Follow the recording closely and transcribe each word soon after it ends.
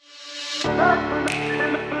Episode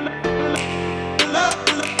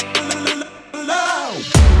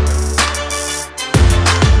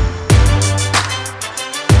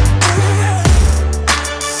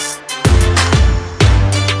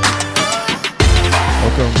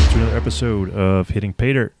of Hitting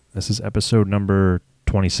Pay Dirt. This is episode number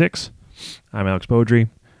 26. I'm Alex Beaudry.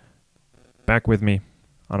 Back with me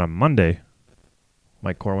on a Monday,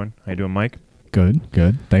 Mike Corwin. How you doing, Mike? Good.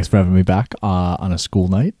 Thanks for having me back on a school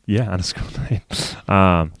night. Yeah, on a school night.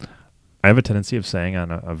 I have a tendency of saying on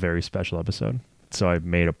a very special episode, so I've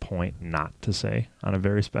made a point not to say on a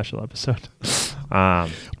very special episode.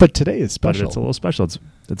 But today is special. But it's a little special.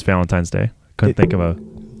 It's Valentine's Day. Couldn't think of a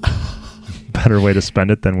better way to spend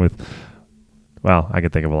it than with, well, I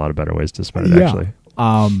could think of a lot of better ways to spend it, actually.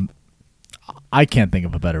 I can't think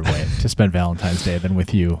of a better way to spend Valentine's Day than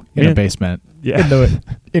with you in a basement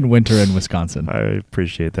in winter in Wisconsin. I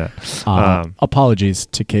appreciate that. Apologies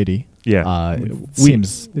to Katie. Yeah.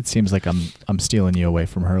 It seems like I'm stealing you away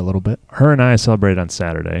from her a little bit. Her and I celebrated on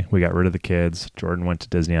Saturday. We got rid of the kids. Jordan went to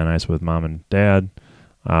Disney on Ice with mom and dad.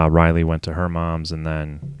 Riley went to her mom's, and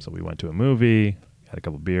then so we went to a movie, had a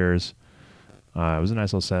couple beers. It was a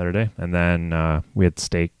nice little Saturday, and then we had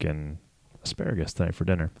steak and asparagus tonight for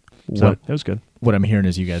dinner. So it was good. What I'm hearing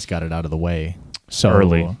is you guys got it out of the way so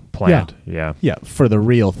early, planned. Yeah, for the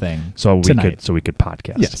real thing. So we could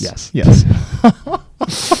podcast. Yes.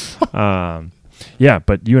 Yeah,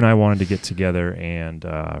 but you and I wanted to get together and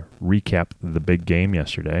recap the big game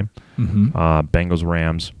yesterday. Mm-hmm. Bengals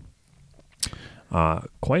Rams.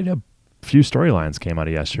 Quite a few storylines came out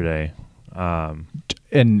of yesterday.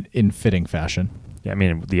 In fitting fashion. Yeah, I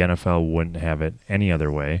mean, the NFL wouldn't have it any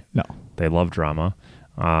other way. No. They love drama.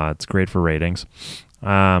 It's great for ratings.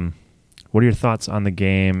 What are your thoughts on the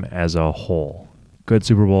game as a whole? Good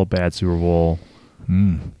Super Bowl, bad Super Bowl?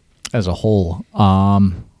 As a whole,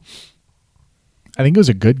 I think it was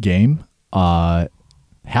a good game.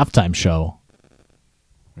 Halftime show.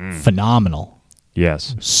 Phenomenal.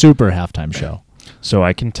 Yes. Super halftime show. So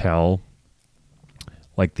I can tell,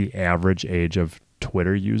 like, the average age of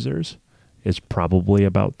Twitter users is probably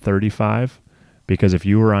about 35, because if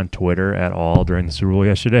you were on Twitter at all during the Super Bowl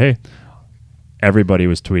yesterday, everybody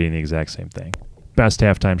was tweeting the exact same thing. Best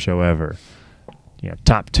halftime show ever.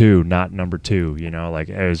 Top two, not number two. Like,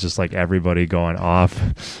 it was just like everybody going off,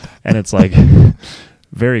 and it's like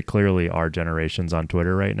very clearly our generation's on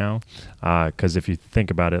Twitter right now. Because if you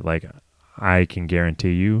think about it, like, I can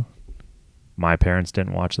guarantee you, my parents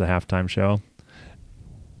didn't watch the halftime show.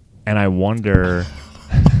 And I wonder,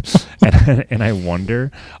 and I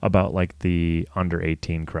wonder about, like, the under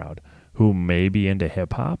 18 crowd who may be into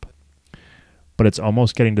hip hop, but it's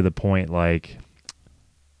almost getting to the point like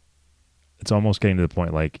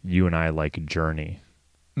you and I like Journey,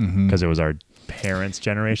 because it was our parents'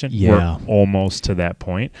 generation. Yeah, we're almost to that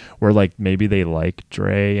point where, like, maybe they like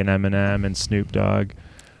Dre and Eminem and Snoop Dogg,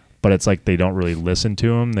 but it's like they don't really listen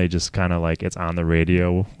to them. They just kind of, like, it's on the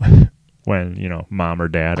radio when, mom or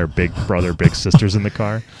dad or big brother, big sister's in the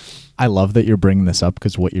car. I love that you're bringing this up,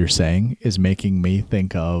 because what you're saying is making me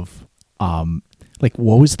think of, like,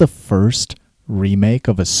 what was the first remake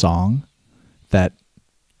of a song that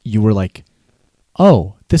you were like,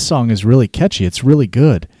 oh, this song is really catchy, it's really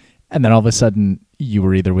good. And then all of a sudden you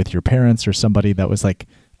were either with your parents or somebody that was like,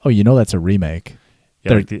 oh, that's a remake.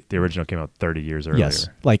 Yeah, like the original came out 30 years earlier. Yes,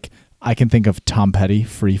 like I can think of Tom Petty,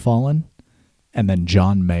 Free Fallin', and then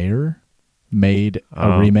John Mayer made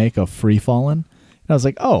a remake of Free Fallin'. And I was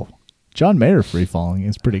like, oh, John Mayer Free Fallin'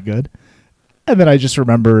 is pretty good. And then I just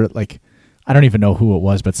remember, like, I don't even know who it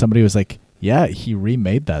was, but somebody was like, yeah, he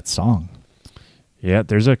remade that song. Yeah,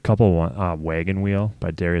 there's a couple, Wagon Wheel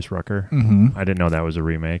by Darius Rucker. Mm-hmm. I didn't know that was a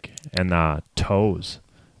remake. And Toes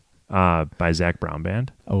by Zach Brown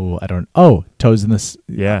Band. Toes in this.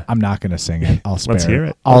 Yeah. I'm not going to sing it. I'll spare Let's hear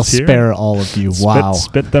it. I'll spare all of you. Wow.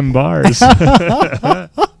 Spit them bars.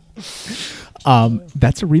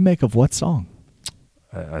 That's a remake of what song?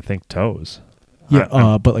 I think Toes.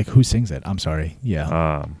 Yeah, but, like, who sings it? I'm sorry.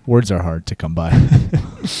 Yeah. Words are hard to come by.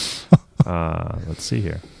 Let's see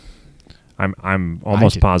here. I'm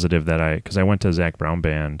almost positive that because I went to Zach Brown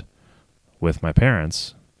Band with my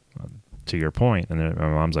parents, to your point, and then my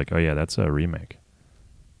mom's like, oh yeah, that's a remake.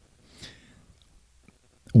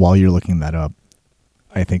 While you're looking that up,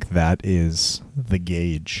 I think that is the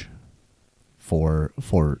gauge for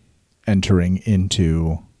entering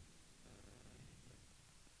into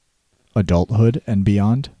adulthood and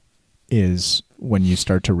beyond, is when you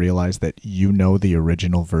start to realize that the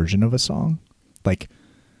original version of a song, like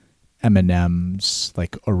Eminem's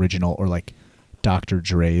like original, or like Dr.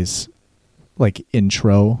 Dre's like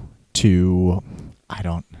intro to,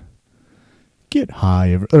 get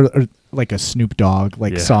high, or like a Snoop Dogg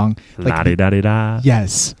song. Like, La-di-da-di-da.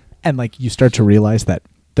 yes. And like you start to realize that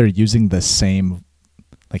they're using the same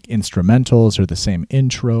like instrumentals or the same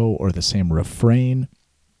intro or the same refrain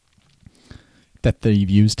that they've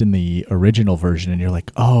used in the original version, and you're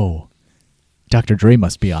like, oh, Dr. Dre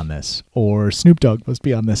must be on this, or Snoop Dogg must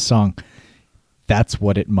be on this song. That's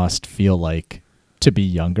what it must feel like to be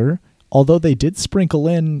younger. Although they did sprinkle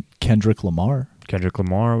in Kendrick Lamar. Kendrick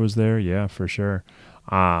Lamar was there, yeah, for sure.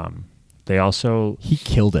 They also... He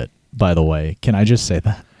killed it, by the way. Can I just say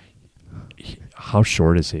that? How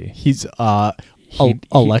short is he? He's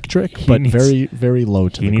electric, but needs, very, very low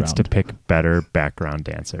to the ground. He needs to pick better background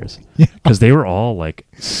dancers. Because they were all like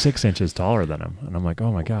 6 inches taller than him. And I'm like,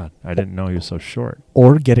 oh my God, I didn't know he was so short.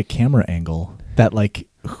 Or get a camera angle that like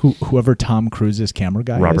whoever Tom Cruise's camera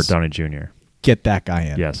guy Robert is, Downey Jr. Get that guy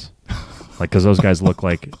in. Yes. Like, because those guys look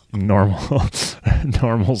like normal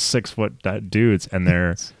 6-foot dudes, and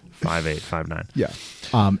they're 5'8", 5'9". Yeah.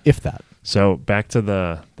 If that. So back to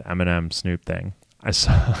the Eminem Snoop thing. I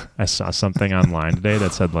saw something online today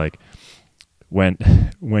that said like when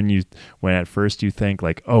at first you think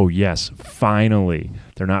like, oh yes, finally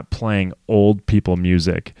they're not playing old people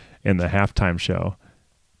music in the halftime show,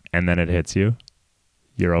 and then it hits you.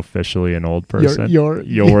 You're officially an old person.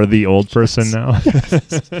 You're the old person now.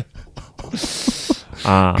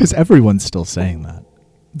 Because everyone's still saying that.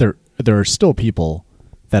 There are still people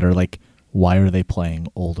that are like, why are they playing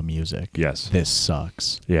old music? Yes. This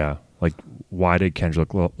sucks. Yeah. Like, why did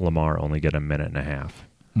Kendrick Lamar only get 1.5 minutes?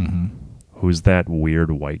 Mm-hmm. Who's that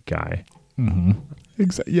weird white guy? Mm-hmm.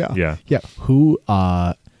 Yeah. Yeah. Yeah.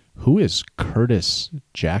 Who is Curtis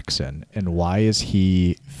Jackson, and why is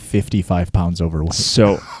he 55 pounds overweight?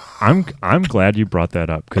 So I'm glad you brought that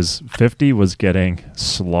up, because 50 was getting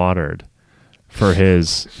slaughtered for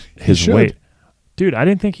his weight. Dude, I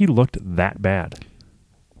didn't think he looked that bad.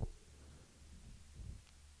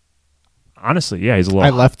 Honestly, yeah, he's a little... I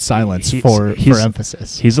left silence for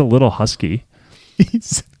emphasis. He's a little husky.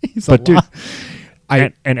 he's but a lot.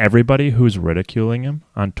 Dude, and everybody who's ridiculing him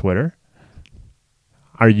on Twitter,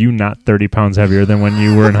 are you not 30 pounds heavier than when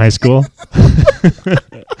you were in high school?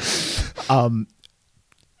 I'm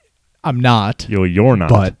not. You're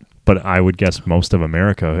not. But I would guess most of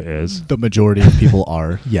America is. The majority of people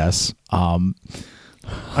are, yes. I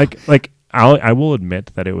will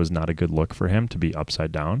admit that it was not a good look for him to be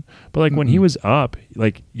upside down. But like when he was up,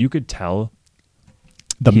 like you could tell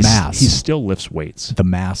mass. He still lifts weights. The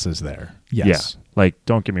mass is there. Yes. Yeah. Like,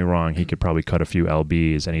 don't get me wrong, he could probably cut a few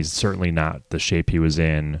lbs, and he's certainly not the shape he was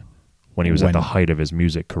in when he was at the height of his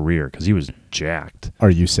music career, because he was jacked. Are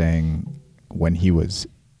you saying when he was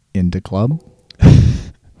into club?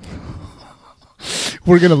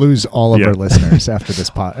 We're gonna lose all of our listeners after this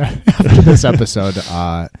after this episode.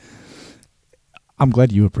 I'm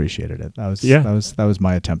glad you appreciated it. That was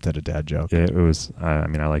my attempt at a dad joke. Yeah, it was. I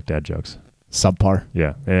like dad jokes. Subpar.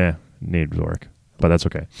 Yeah, needs work, but that's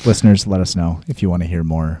okay. Listeners, let us know if you want to hear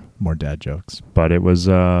more dad jokes. But it was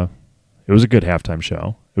a good halftime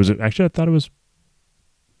show. It was actually, I thought it was.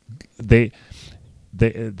 They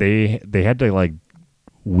had to like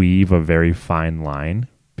weave a very fine line,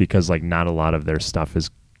 because like not a lot of their stuff is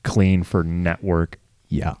clean for network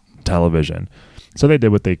television. So they did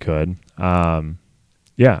what they could.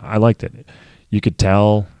 Yeah, I liked it. You could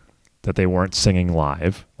tell that they weren't singing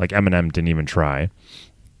live. Like Eminem didn't even try.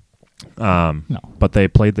 No. But they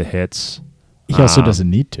played the hits. He also doesn't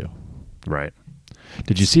need to. Right.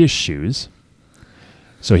 Did you see his shoes?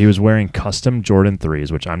 So he was wearing custom Jordan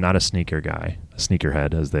 3s, which I'm not a sneaker guy, a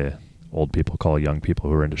sneakerhead, as the old people call young people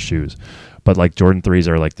who are into shoes. But like Jordan 3s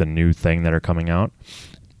are like the new thing that are coming out.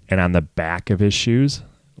 And on the back of his shoes,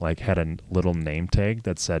 like had a little name tag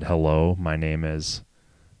that said, "Hello, my name is,"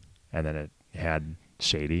 and then it had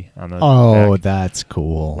Shady on the back. That's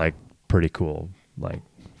cool. Like pretty cool, like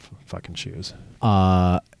fucking shoes.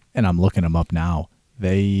 And I'm looking them up now.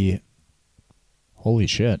 Holy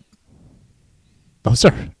shit. Those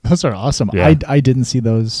are awesome. Yeah. I didn't see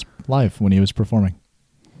those live when he was performing.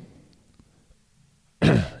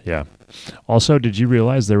 Yeah. Also, did you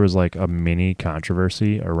realize there was like a mini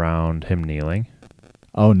controversy around him kneeling?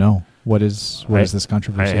 Oh no. What is this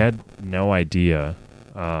controversy? I had no idea.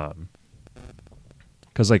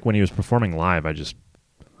 Cuz like when he was performing live, I just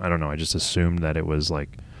assumed that it was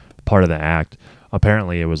like part of the act.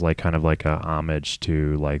 Apparently it was like kind of like a homage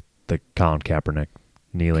to like the Colin Kaepernick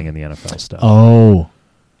kneeling in the NFL stuff. Oh.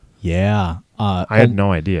 Yeah. I had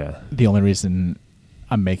no idea. The only reason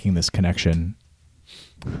I'm making this connection,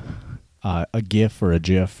 a GIF or a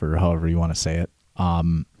GIF or however you want to say it,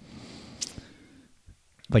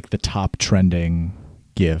 like the top trending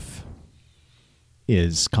GIF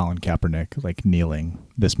is Colin Kaepernick like kneeling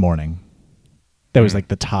this morning. That was like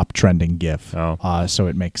the top trending GIF. Oh. So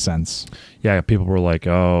it makes sense. Yeah, people were like,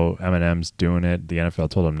 "Oh, Eminem's doing it. The NFL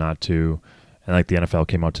told him not to." And like the NFL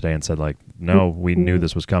came out today and said like, "No, we knew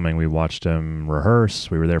this was coming. We watched him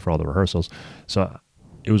rehearse. We were there for all the rehearsals." So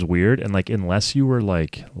it was weird. And like, unless you were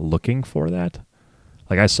like looking for that,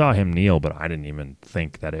 like I saw him kneel, but I didn't even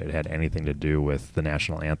think that it had anything to do with the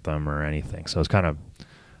national anthem or anything. So it's kind of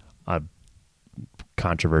a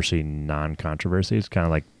controversy, non-controversy. It's kind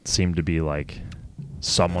of like seemed to be like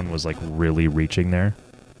someone was like really reaching there.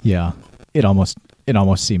 Yeah, it almost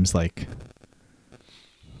seems like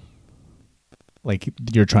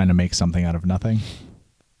you're trying to make something out of nothing.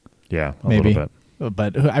 Yeah, a maybe. little bit.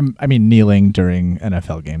 But I mean, kneeling during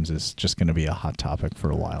NFL games is just going to be a hot topic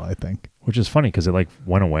for a while, I think. Which is funny because it like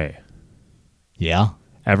went away. Yeah.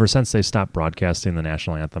 Ever since they stopped broadcasting the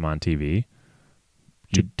national anthem on TV,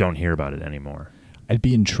 you don't hear about it anymore. I'd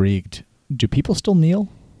be intrigued. Do people still kneel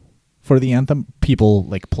for the anthem? People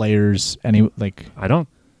like players, I don't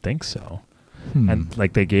think so. And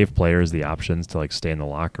like they gave players the options to like stay in the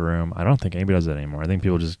locker room. I don't think anybody does that anymore. I think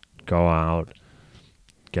people just go out,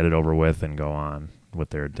 get it over with, and go on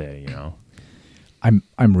with their day, you know.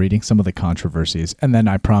 I'm reading some of the controversies, and then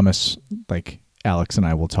I promise like Alex and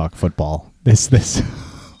I will talk football. This this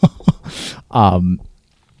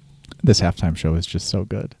halftime show is just so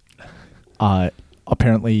good.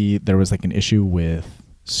 Apparently there was like an issue with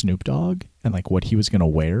Snoop Dogg and like what he was going to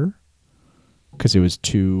wear because it was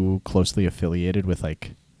too closely affiliated with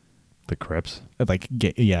like The Crips? like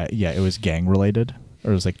it was gang related,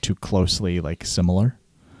 or it was like too closely like similar.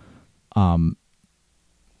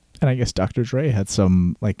 And I guess Dr. Dre had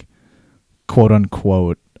some like quote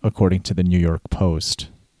unquote, according to the New York Post,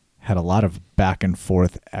 had a lot of back and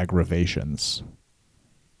forth aggravations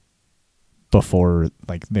before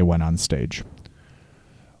like they went on stage.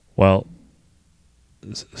 Well,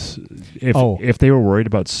 if they were worried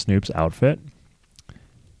about Snoop's outfit,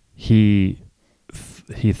 he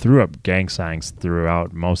threw up gang signs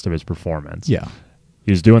throughout most of his performance. Yeah.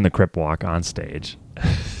 He was doing the Crip walk on stage.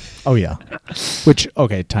 Oh, yeah. Which,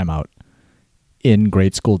 okay, time out. In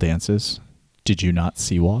grade school dances, did you not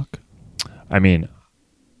sea walk? I mean,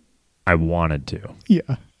 I wanted to.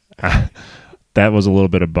 Yeah. That was a little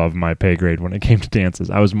bit above my pay grade when it came to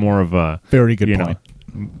dances. I was more of a very good point.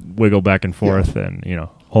 Wiggle back and forth and,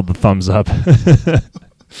 hold the thumbs up.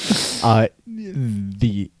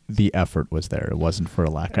 The effort was there. It wasn't for a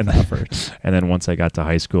lack of effort. And then once I got to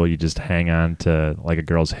high school, you just hang on to like a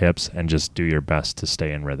girl's hips and just do your best to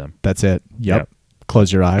stay in rhythm. That's it. Yep.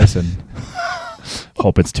 Close your eyes and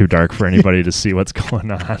hope it's too dark for anybody to see what's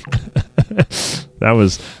going on. That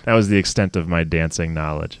was the extent of my dancing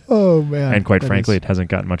knowledge. Oh man. And quite frankly, it hasn't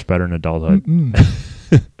gotten much better in adulthood.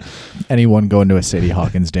 Anyone going to a Sadie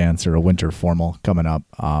Hawkins dance or a winter formal coming up,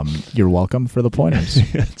 you're welcome for the pointers.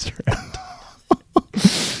 That's right.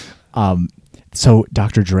 So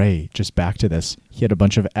Dr. Dre, just back to this, he had a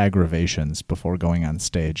bunch of aggravations before going on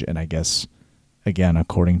stage, and I guess, again,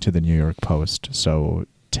 according to the New York Post, so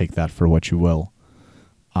take that for what you will,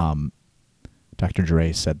 Dr.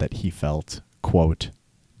 Dre said that he felt, quote,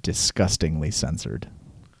 disgustingly censored.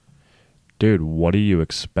 Dude, what do you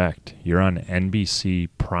expect? You're on NBC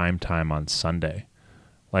primetime on Sunday.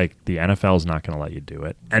 Like, the NFL's not going to let you do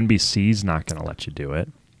it. NBC's not going to let you do it.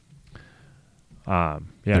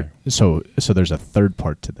 Yeah. So there's a third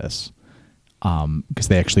part to this, because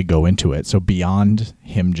they actually go into it. So beyond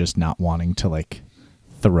him just not wanting to like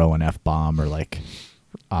throw an F-bomb or like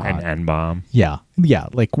an N-bomb. Yeah,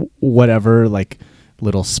 like whatever like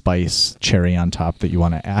little spice cherry on top that you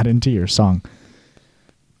want to add into your song.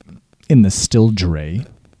 In the Still Dre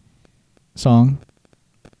song,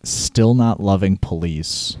 Still Not Loving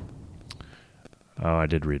Police. Oh, I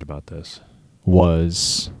did read about this.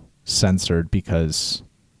 Was censored because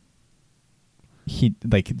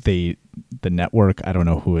the network, I don't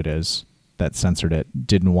know who it is that censored it,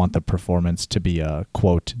 didn't want the performance to be a,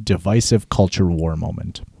 quote, divisive culture war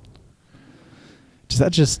moment. Does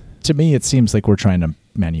that just, to me, it seems like we're trying to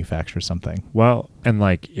manufacture something. Well, and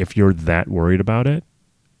like if you're that worried about it,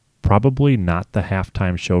 probably not the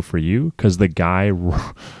halftime show for you, because the guy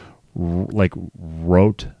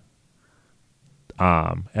wrote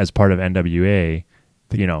as part of NWA,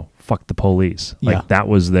 fuck the police. Like that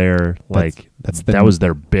was their that was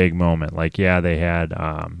their big moment. Like, yeah, they had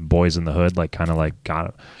Boys in the Hood, like kind of like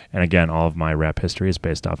got, and again, all of my rap history is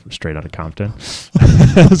based off straight out of Compton.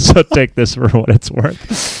 So take this for what it's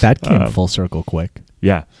worth. That came full circle quick.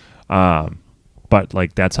 Yeah. But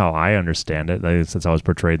like that's how I understand it. That's how it was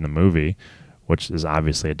portrayed in the movie, which is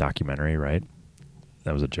obviously a documentary, right?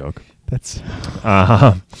 That was a joke. That's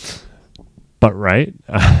but right.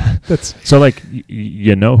 that's So like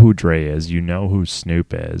you know who Dre is, you know who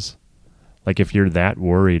Snoop is. Like if you're that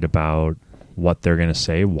worried about what they're gonna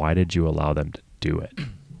say, why did you allow them to do it?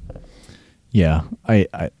 yeah.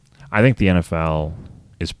 I think the NFL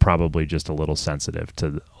is probably just a little sensitive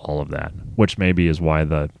to all of that, which maybe is why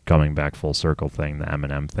the coming back full circle thing, the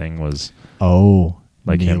Eminem thing, was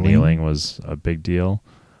like him kneeling was a big deal.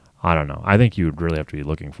 I don't know. I think you would really have to be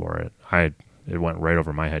looking for it. It went right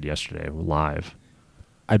over my head yesterday live.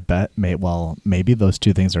 I bet. Maybe those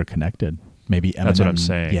two things are connected. Maybe Eminem. That's what I'm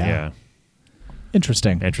saying. Yeah.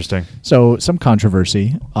 Interesting. So some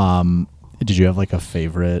controversy. Did you have like a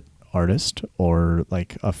favorite artist or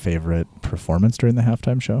like a favorite performance during the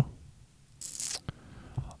halftime show?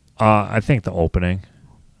 I think the opening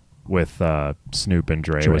with Snoop and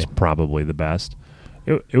Dre was probably the best.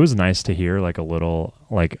 It was nice to hear like a little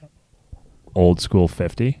like old school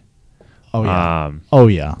 50. Oh yeah. Oh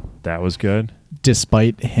yeah. That was good.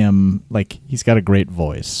 Despite him, like he's got a great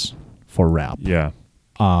voice for rap. Yeah.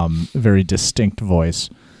 Very distinct voice.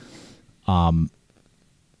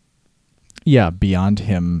 Yeah, beyond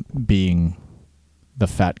him being the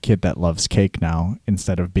fat kid that loves cake now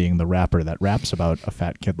instead of being the rapper that raps about a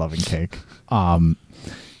fat kid loving cake.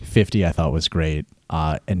 50 I thought was great.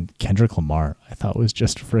 And Kendrick Lamar I thought was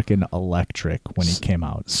just freaking electric when he came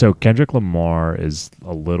out. So Kendrick Lamar is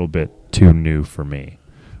a little bit too new for me.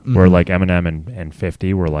 Where like Eminem and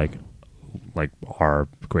 50 were like our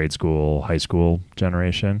grade school, high school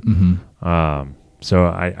generation. So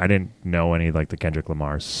I didn't know any like the Kendrick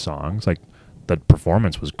Lamar songs. Like the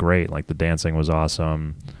performance was great. Like the dancing was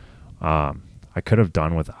awesome. I could have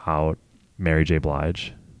done without Mary J.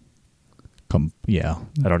 Blige. Yeah.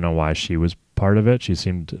 I don't know why she was part of it. She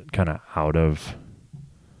seemed kind of out of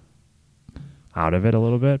it a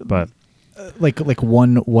little bit, but like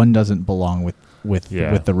one doesn't belong with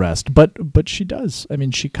the rest. But she does. I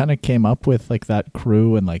mean, she kind of came up with like that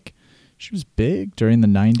crew and like she was big during the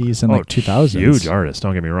 90s and like 2000s. Huge artist,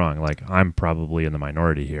 don't get me wrong. Like I'm probably in the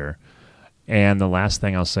minority here. And the last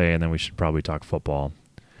thing I'll say, and then we should probably talk football.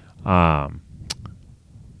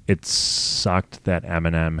 It sucked that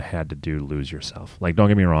Eminem had to do Lose Yourself. Like, don't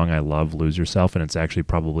get me wrong, I love Lose Yourself, and it's actually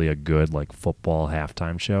probably a good like football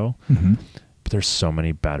halftime show. But there's so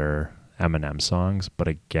many better Eminem songs. But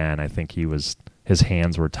again, I think his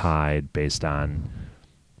hands were tied based on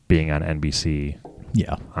being on NBC.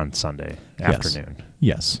 Yeah. On Sunday afternoon.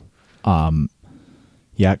 Yes.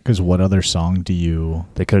 Yeah, because what other song do you...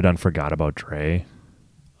 They could have done Forgot About Dre.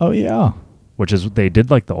 Oh, yeah. Which is, they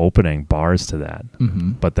did like the opening bars to that.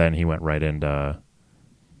 But then he went right into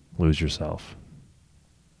Lose Yourself.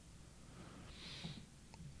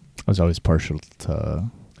 I was always partial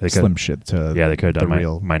to Slim Shit. Yeah, they could have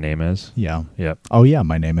done My Name Is. Yeah. Yep. Oh, yeah,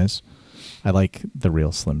 My Name Is. I like the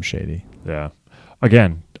real Slim Shady. Yeah.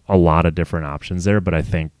 Again, a lot of different options there, but I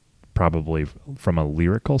think probably from a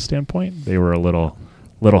lyrical standpoint, they were a little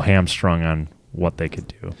hamstrung on what they could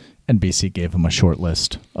do. NBC gave them a short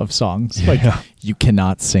list of songs. Like, you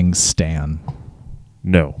cannot sing Stan.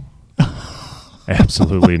 No.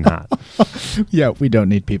 Absolutely not. Yeah, we don't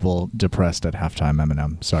need people depressed at halftime,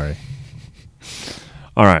 Eminem. Sorry.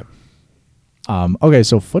 All right. Okay,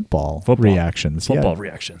 so football reactions. Football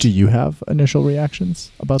reactions. Do you have initial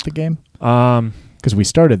reactions about the game? Because we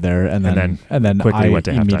started there, and then I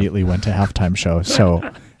immediately went to halftime show.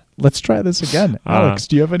 So let's try this again. Alex,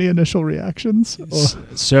 do you have any initial reactions?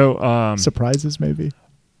 So surprises, maybe?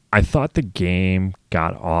 I thought the game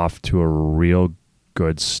got off to a real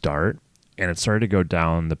good start, and it started to go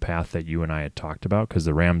down the path that you and I had talked about because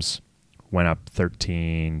the Rams went up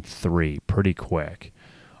 13-3 pretty quick.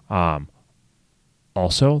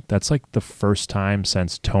 Also, that's like the first time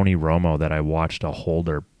since Tony Romo that I watched a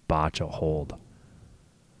holder botch a hold.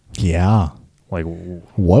 Yeah. Like,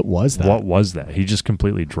 what was that? What was that? He just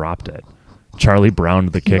completely dropped it. Charlie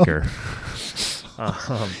Browned the kicker.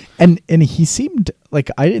 And he seemed like,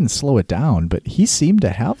 I didn't slow it down, but he seemed to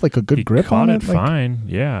have like a good grip on it. He caught it fine,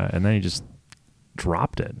 yeah, and then he just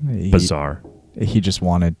dropped it. Bizarre. He just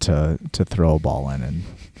wanted to throw a ball in and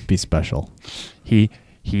be special. He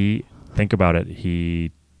think about it.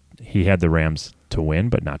 He had the Rams to win,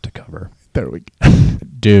 but not to cover. There we go.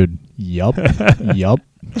 Dude, yup.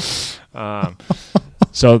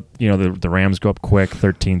 So, the Rams go up quick,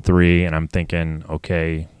 13-3, and I'm thinking,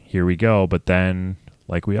 okay, here we go. But then,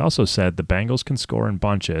 like we also said, the Bengals can score in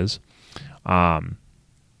bunches. But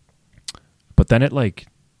then it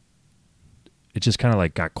just kind of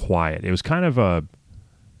like got quiet. It was kind of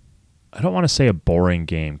I don't want to say a boring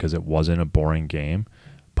game because it wasn't a boring game,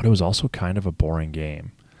 but it was also kind of a boring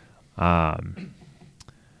game.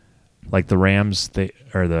 Like the Rams, the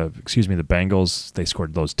Bengals, they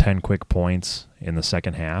scored those 10 quick points in the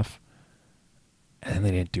second half, and then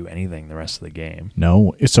they didn't do anything the rest of the game.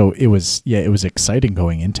 No, so it was exciting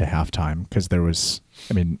going into halftime because there was,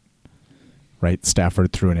 right,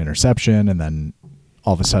 Stafford threw an interception, and then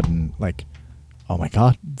all of a sudden, like, oh my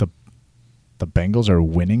God, the Bengals are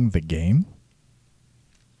winning the game,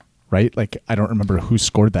 right? Like, I don't remember who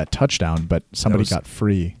scored that touchdown, but somebody got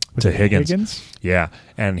free. Was it Higgins? Yeah,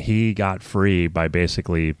 and he got free by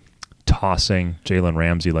basically tossing Jalen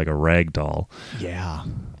Ramsey like a rag doll. Yeah.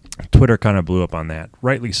 Twitter kind of blew up on that,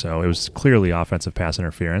 rightly so. It was clearly offensive pass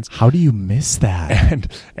interference. How do you miss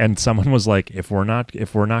that? And someone was like, if we're not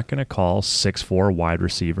going to call 6'4" wide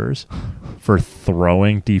receivers for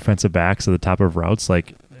throwing defensive backs at the top of routes,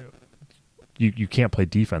 like you can't play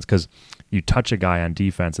defense because you touch a guy on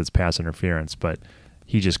defense, it's pass interference, but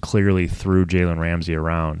he just clearly threw Jalen Ramsey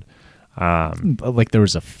around. Like there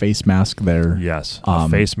was a face mask there. Yes, a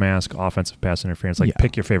face mask, offensive pass interference. Like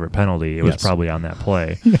pick your favorite penalty. It was probably on that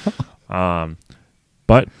play.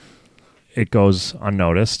 But it goes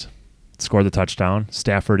unnoticed. Scored the touchdown.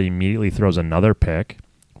 Stafford immediately throws another pick,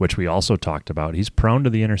 which we also talked about. He's prone to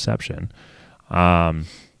the interception.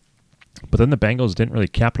 But then the Bengals didn't really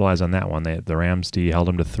capitalize on that one. The Rams D held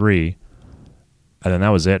them to 3, and then that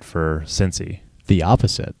was it for Cincy. The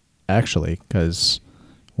opposite, actually, because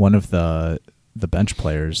one of the bench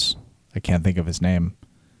players, I can't think of his name.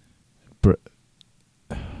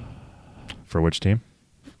 For which team?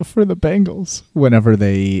 For the Bengals. Whenever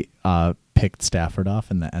they picked Stafford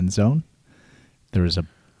off in the end zone, there was a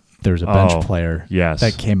bench player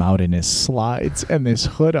that came out in his slides and his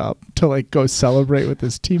hood up to like go celebrate with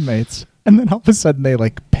his teammates, and then all of a sudden they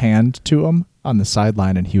like panned to him on the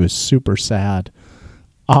sideline and he was super sad.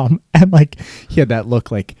 And like he had that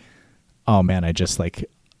look like, oh man,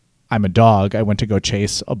 I'm a dog. I went to go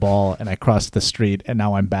chase a ball and I crossed the street and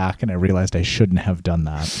now I'm back and I realized I shouldn't have done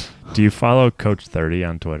that. Do you follow Coach 30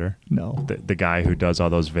 on Twitter? No. The guy who does all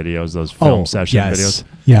those videos, those film session videos?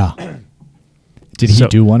 Yeah. Did he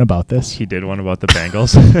do one about this? He did one about the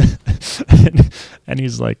Bengals. and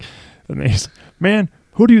he's like, man,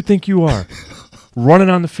 who do you think you are? Running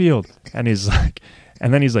on the field. And he's like,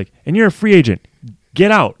 and you're a free agent.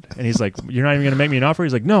 Get out. And he's like, you're not even going to make me an offer?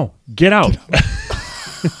 He's like, no, get out.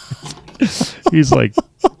 He's like,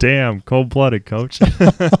 damn, cold-blooded, Coach.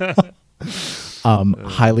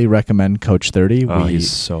 Highly recommend Coach 30. He's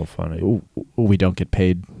so funny. We don't get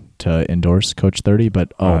paid to endorse Coach 30,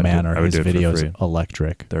 but are his videos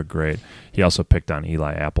electric. They're great. He also picked on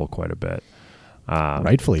Eli Apple quite a bit.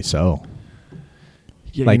 Rightfully so.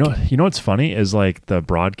 Yeah, like, you know what's funny is like the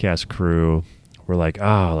broadcast crew were like,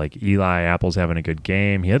 like Eli Apple's having a good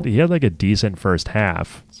game. He had like a decent first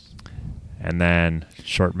half. And then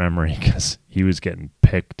short memory because he was getting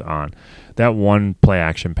picked on. That one play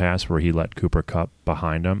action pass where he let Cooper Kupp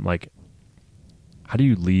behind him. Like, how do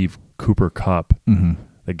you leave Cooper Kupp,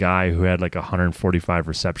 the guy who had like 145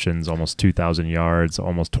 receptions, almost 2,000 yards,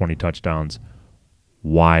 almost 20 touchdowns,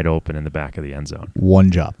 wide open in the back of the end zone? One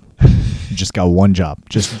job. You just got one job.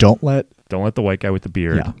 Just don't let the white guy with the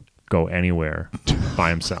beard go anywhere by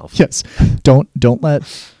himself. Yes. Don't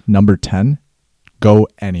let number 10 go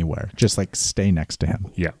anywhere. Just like stay next to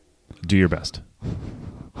him. Yeah. Do your best.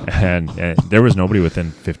 And there was nobody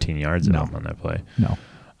within 15 yards of him on that play. No.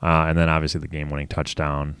 And then obviously the game-winning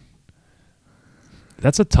touchdown.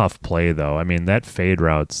 That's a tough play, though. I mean, that fade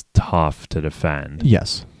route's tough to defend.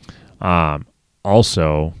 Yes.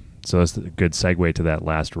 Also, so that's a good segue to that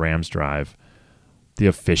last Rams drive. The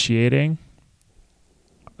officiating,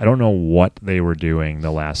 I don't know what they were doing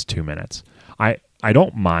the last 2 minutes. I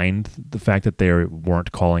don't mind the fact that they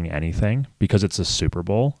weren't calling anything because it's a Super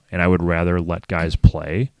Bowl, and I would rather let guys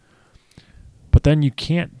play. But then you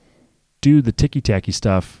can't do the ticky-tacky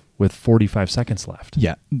stuff with 45 seconds left.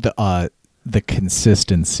 Yeah, the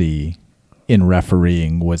consistency in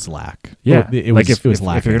refereeing was lack. Yeah, it was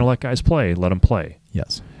lacking. If you're going to let guys play, let them play.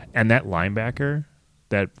 Yes. And that linebacker,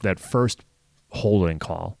 that first holding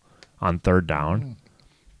call on third down,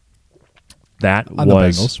 that on the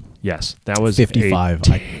Bengals. Yes, that was 55.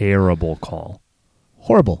 A terrible call.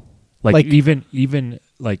 Horrible. Like even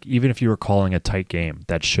if you were calling a tight game,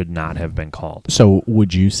 that should not have been called. So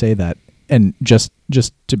would you say that? And just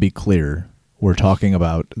to be clear, we're talking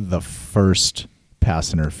about the first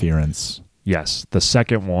pass interference. Yes, the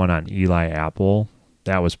second one on Eli Apple,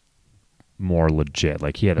 that was more legit.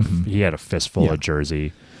 Like he had a fistful of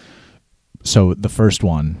jersey. So the first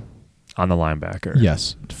one on the linebacker.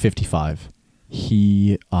 Yes, 55.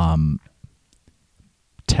 He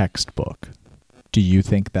textbook. Do you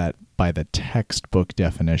think that by the textbook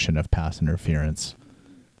definition of pass interference,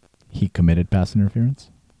 he committed pass interference?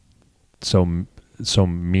 So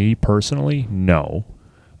me personally, no.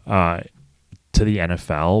 To the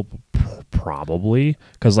NFL, probably,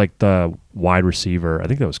 because like the wide receiver, I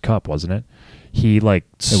think that was Kupp, wasn't it? He like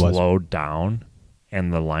slowed down,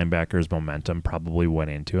 and the linebacker's momentum probably went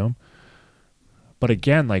into him. But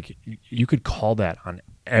again, like you could call that on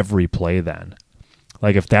every play then.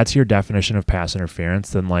 Like if that's your definition of pass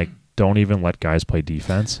interference, then like don't even let guys play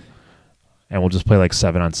defense, and we'll just play like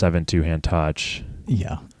 7-on-7 2-hand touch.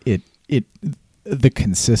 Yeah, the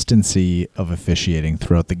consistency of officiating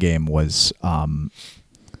throughout the game was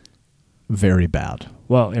very bad.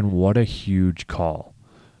 Well, and what a huge call,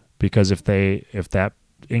 because if that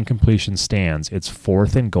incompletion stands, it's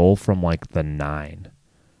 4th and goal from like the 9,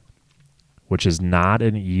 which is not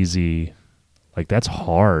an easy. Like that's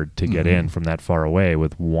hard to get in from that far away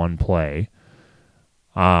with one play.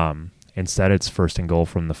 Instead, it's 1st and goal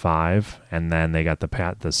from the 5, and then they got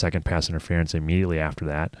the second pass interference immediately after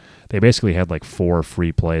that. They basically had like 4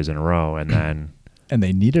 free plays in a row, and then and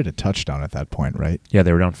they needed a touchdown at that point, right? Yeah,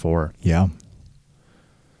 they were down 4. Yeah,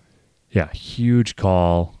 huge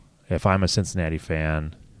call. If I'm a Cincinnati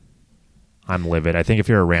fan, I'm livid. I think if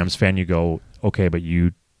you're a Rams fan, you go, okay, but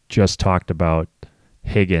you just talked about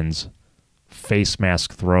Higgins face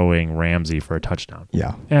mask throwing Ramsey for a touchdown.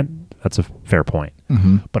 Yeah, and that's a fair point.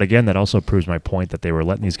 But again, that also proves my point that they were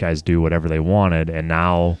letting these guys do whatever they wanted, and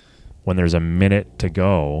now when there's a minute to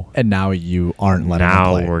go, and now you aren't letting them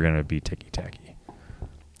play. Now we're going to be ticky-tacky.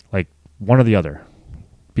 Like, one or the other.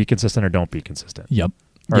 Be consistent or don't be consistent. Yep.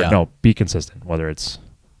 Or no, be consistent, whether it's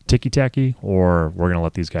ticky-tacky or we're going to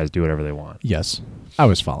let these guys do whatever they want. Yes. I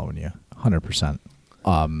was following you 100%.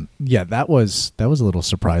 Yeah, that was a little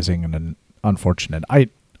surprising and unfortunate. I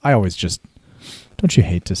always just, don't you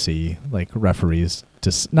hate to see like referees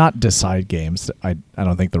not decide games? I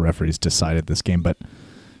don't think the referees decided this game, but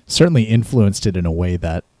certainly influenced it in a way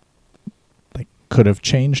that like could have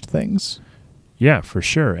changed things. Yeah, for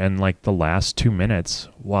sure. And like the last 2 minutes,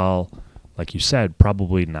 while like you said,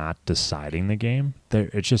 probably not deciding the game,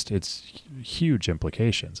 it's huge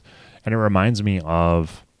implications. And it reminds me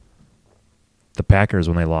of the Packers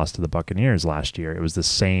when they lost to the Buccaneers last year. It was the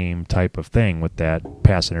same type of thing with that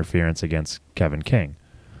pass interference against Kevin King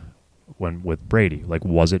with Brady. Like,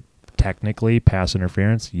 was it technically pass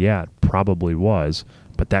interference? Yeah, it probably was,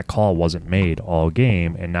 but that call wasn't made all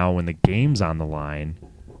game, and now when the game's on the line,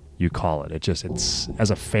 you call it. It's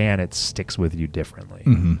as a fan, it sticks with you differently.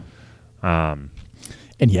 And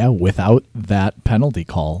yeah, without that penalty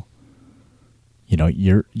call, you know,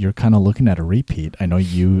 you're kind of looking at a repeat. I know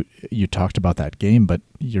you talked about that game, but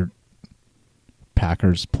your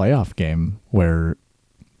Packers playoff game where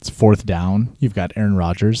it's 4th down, you've got Aaron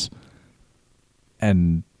Rodgers,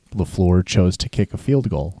 and LaFleur chose to kick a field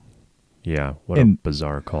goal. Yeah, what a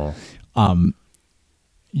bizarre call.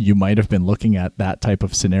 You might have been looking at that type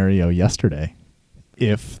of scenario yesterday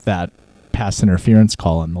if that pass interference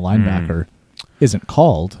call on the linebacker isn't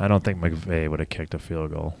called. I don't think McVay would have kicked a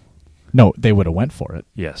field goal. No, they would have went for it.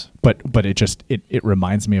 Yes. But it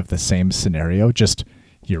reminds me of the same scenario. Just,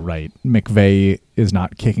 you're right. McVay is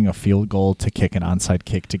not kicking a field goal to kick an onside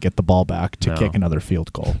kick to get the ball back to kick another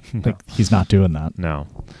field goal. No. Like, he's not doing that. No.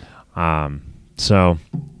 So,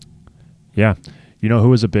 yeah. You know who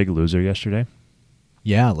was a big loser yesterday?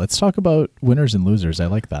 Yeah, let's talk about winners and losers. I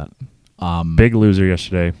like that. Big loser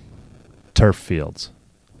yesterday, turf fields.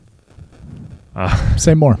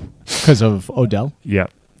 Say more. Because of Odell? Yeah.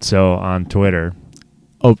 So on Twitter,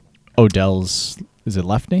 Odell's, is it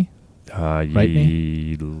left knee? Right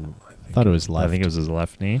knee? I thought it was left. I think it was his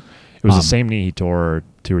left knee. It was the same knee he tore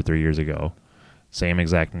 2 or 3 years ago. Same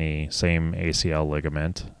exact knee, same ACL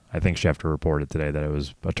ligament. I think Schefter reported today that it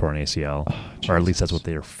was a torn ACL, or at least that's what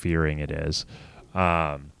they're fearing it is.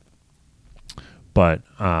 Yeah,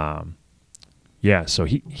 so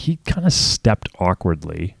he kind of stepped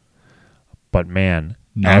awkwardly, but man,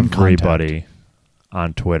 everybody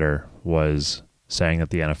on Twitter was saying that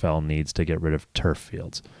the NFL needs to get rid of turf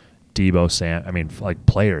fields. Like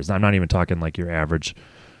players. I'm not even talking like your average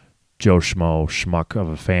Joe schmuck of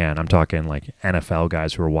a fan. I'm talking like NFL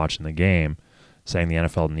guys who are watching the game saying the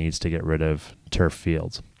NFL needs to get rid of turf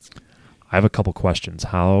fields. I have a couple questions.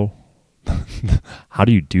 How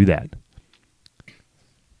do you do that?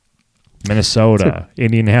 Minnesota,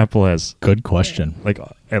 Indianapolis. Good question. Like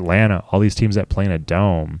Atlanta, all these teams that play in a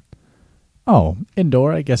dome. Oh,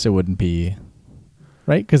 indoor, I guess it wouldn't be,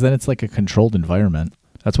 right? Because then it's like a controlled environment.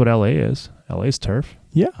 That's what LA is. LA's turf.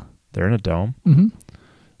 Yeah. They're in a dome. Mm-hmm.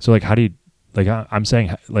 So, like, how do you, like, I'm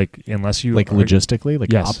saying, like, unless you. Like, logistically?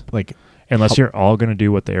 Like, yes. Unless you're all going to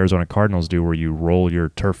do what the Arizona Cardinals do, where you roll your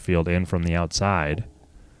turf field in from the outside.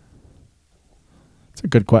 It's a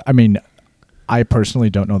good question. I mean, I personally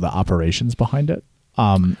don't know the operations behind it.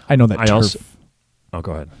 I know that Oh,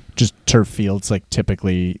 go ahead. Just turf fields, like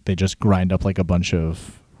typically they just grind up like a bunch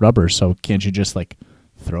of rubber. So can't you just like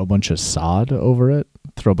throw a bunch of sod over it,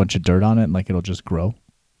 throw a bunch of dirt on it, and like it'll just grow?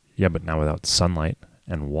 Yeah, but now without sunlight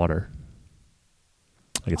and water.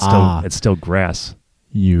 Like it's still grass.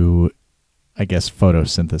 I guess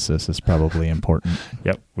photosynthesis is probably important.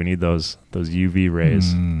 Yep, we need those UV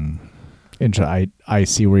rays. I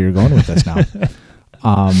see where you're going with this now.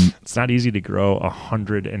 It's not easy to grow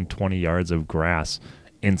 120 yards of grass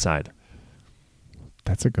inside.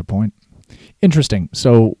 That's a good point. Interesting.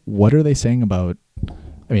 So what are they saying about,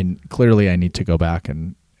 I mean, clearly I need to go back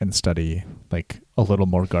and study like a little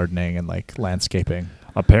more gardening and like landscaping.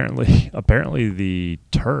 Apparently the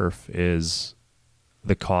turf is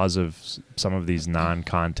the cause of some of these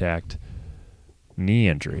non-contact knee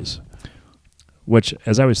injuries. Which,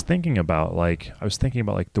 as I was thinking about,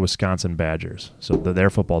 the Wisconsin Badgers. So their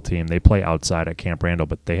football team, they play outside at Camp Randall,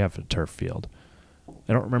 but they have a turf field.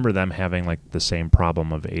 I don't remember them having like the same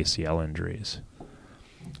problem of ACL injuries.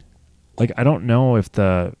 Like, I don't know if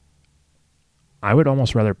I would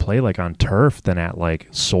almost rather play like on turf than at like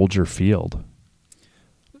Soldier Field.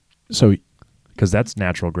 So, because that's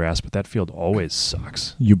natural grass, but that field always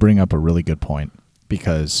sucks. You bring up a really good point,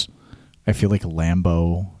 because I feel like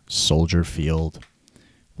Lambeau, Soldier Field,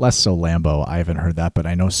 less so Lambeau, I haven't heard that, but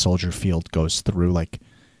I know Soldier Field goes through like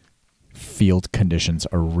field conditions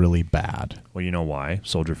are really bad. Well, you know why?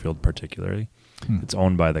 Soldier Field particularly. It's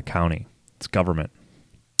owned by the county. It's government.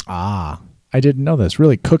 I didn't know this.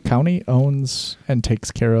 Really, Cook County owns and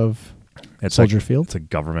takes care of Soldier Field? It's a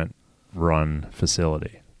government-run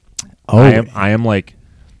facility. Oh, I am like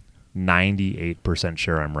 98%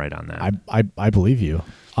 sure I'm right on that. I believe you.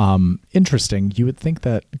 Interesting. You would think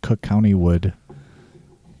that Cook County would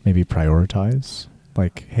maybe prioritize,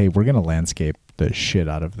 like, hey, we're going to landscape the shit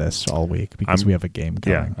out of this all week because we have a game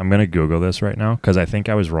coming. Yeah, I'm going to Google this right now because I think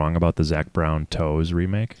I was wrong about the Zac Brown Toes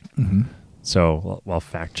remake. Mm-hmm. So I'll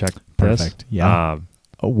fact check this. Perfect. Yeah.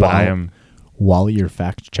 While you're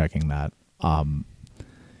fact checking that,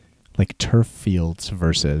 like turf fields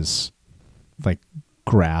versus like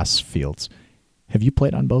grass fields. Have you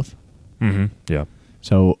played on both? Mm-hmm. Yeah.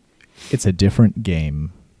 So it's a different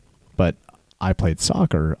game, but I played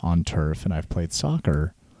soccer on turf and I've played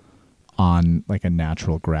soccer on like a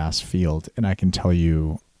natural grass field. And I can tell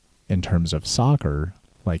you in terms of soccer,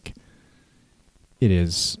 like it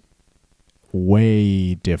is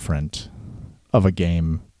way different of a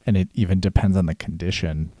game, and it even depends on the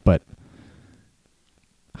condition, but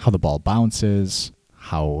how the ball bounces,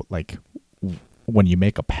 how like when you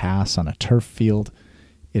make a pass on a turf field,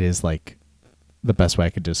 it is like, the best way I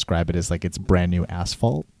could describe it is like it's brand new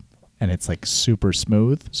asphalt and it's like super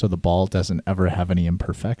smooth, so the ball doesn't ever have any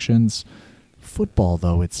imperfections. Football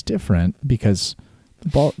though, it's different because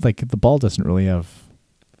the ball doesn't really have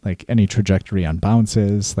like any trajectory on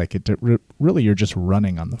bounces. Like really you're just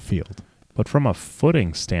running on the field. But from a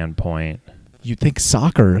footing standpoint, you think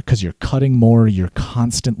soccer, because you're cutting more, you're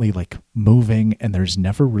constantly like moving, and there's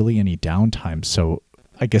never really any downtime. So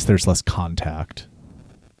I guess there's less contact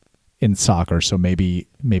in soccer. So maybe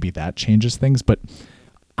that changes things. But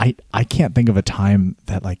I can't think of a time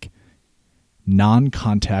that like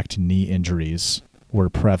non-contact knee injuries were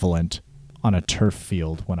prevalent on a turf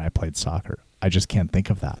field when I played soccer. I just can't think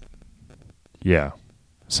of that. Yeah.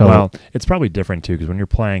 So, well, it's probably different too, because when you're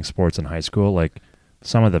playing sports in high school, like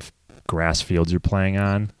some of the grass fields you're playing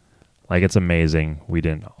on, like it's amazing we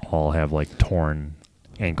didn't all have like torn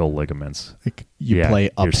ankle ligaments. Like you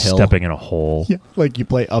play uphill. You're stepping in a hole. Yeah, like you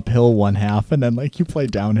play uphill one half and then like you play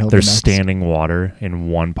downhill There's the next. Standing water in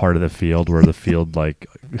one part of the field where the field like,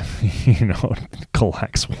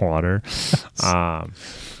 collects water.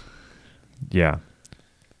 Yeah.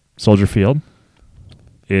 Soldier Field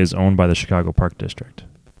is owned by the Chicago Park District.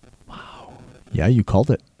 Wow. Yeah, you called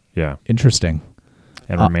it. Yeah. Interesting.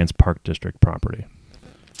 And remains Park District property.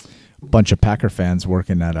 Bunch of Packer fans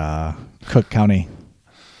working at Cook County.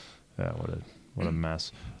 Yeah, what a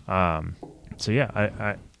mess. So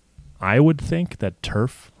yeah, I would think that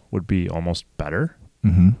turf would be almost better.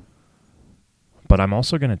 Mm-hmm. But I'm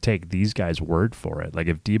also going to take these guys' word for it. Like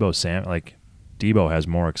if Debo has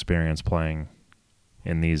more experience playing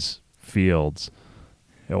in these fields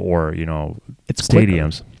or, it's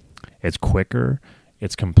stadiums. Quicker. It's quicker.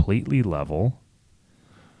 It's completely level.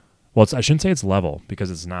 Well, I shouldn't say it's level because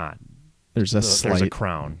it's not. There's a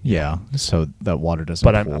crown. Yeah, so that water doesn't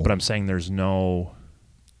pool. But I'm saying there's no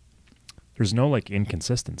like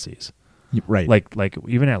inconsistencies. Right. Like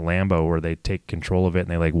even at Lambeau where they take control of it and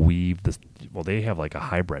they like weave this. Well, they have like a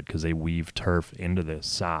hybrid because they weave turf into the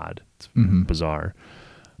sod. It's bizarre.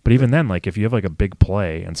 But even then, like if you have like a big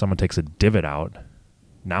play and someone takes a divot out,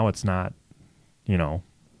 now it's not,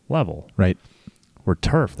 level. Right. Where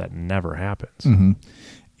turf, that never happens. Mm-hmm.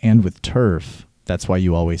 And with turf, that's why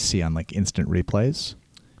you always see on like instant replays,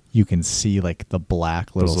 you can see like the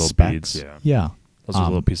black little specks. Beads, yeah. Yeah. Those are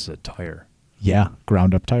little pieces of tire. Yeah,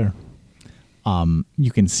 ground up tire.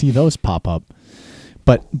 You can see those pop up,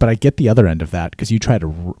 but I get the other end of that because you try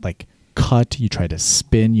to like cut, you try to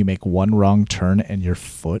spin, you make one wrong turn, and your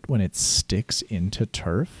foot when it sticks into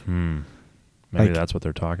turf. Maybe that's what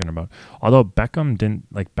they're talking about. Although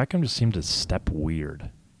Beckham just seemed to step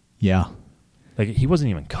weird. Yeah, like he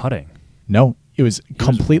wasn't even cutting. No, it was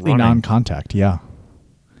completely non-contact. Yeah,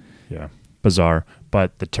 yeah, bizarre.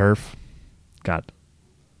 But the turf got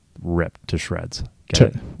ripped to shreds.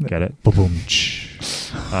 Get it? Boom.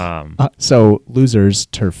 So losers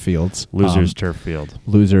turf fields. Turf field.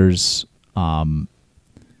 Losers. Odell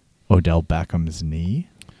Beckham's knee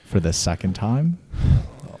for the second time.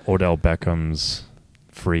 Odell Beckham's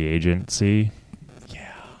free agency.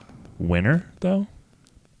 Yeah. Winner though.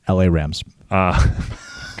 L.A. Rams.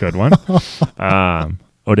 Good one.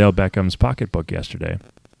 Odell Beckham's pocketbook yesterday.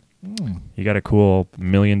 He got a cool $1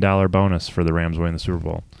 million bonus for the Rams winning the Super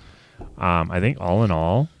Bowl. I think all in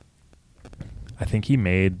all, I think he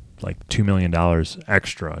made like $2 million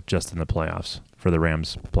extra just in the playoffs for the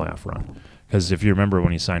Rams playoff run. Because if you remember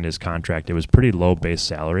when he signed his contract, it was pretty low base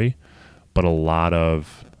salary, but a lot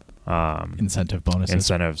of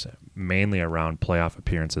incentives, mainly around playoff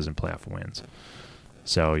appearances and playoff wins.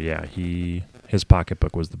 So yeah, his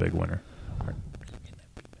pocketbook was the big winner.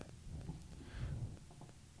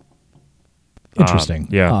 Interesting.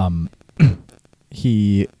 Yeah.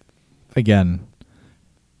 He, again,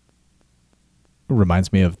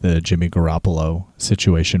 reminds me of the Jimmy Garoppolo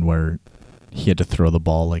situation where he had to throw the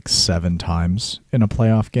ball like 7 times in a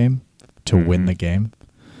playoff game to win the game.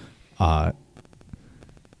 Odell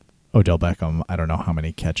Beckham, I don't know how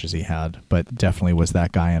many catches he had, but definitely was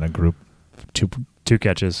that guy in a group. Two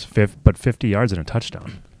catches, but 50 yards and a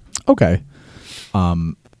touchdown. Okay.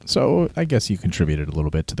 So I guess you contributed a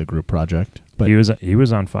little bit to the group project, but he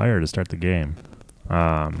was on fire to start the game.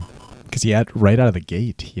 Because he had right out of the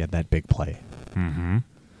gate, he had that big play. Mm-hmm.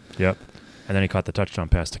 Yep. And then he caught the touchdown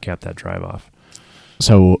pass to cap that drive off.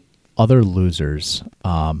 So other losers,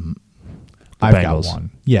 I've Bengals. got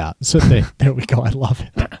one. Yeah. So there we go. I love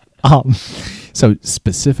it. So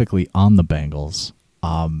specifically on the Bengals,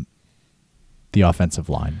 the offensive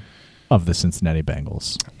line of the Cincinnati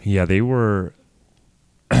Bengals. Yeah, they were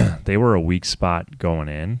a weak spot going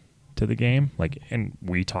in to the game. And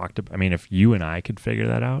we talked about, if you and I could figure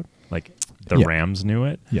that out, the Rams knew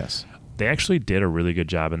it. Yes. They actually did a really good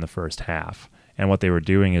job in the first half. And what they were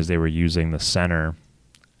doing is they were using the center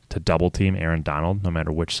to double team Aaron Donald, no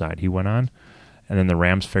matter which side he went on. And then the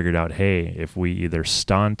Rams figured out, hey, if we either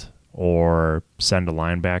stunt or send a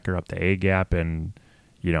linebacker up the A gap and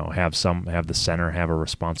have the center have a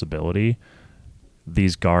responsibility,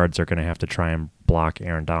 these guards are going to have to try and block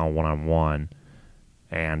Aaron Donald one-on-one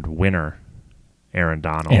and winner Aaron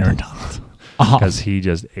Donald. Because he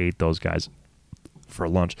just ate those guys for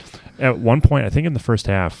lunch. At one point, I think in the first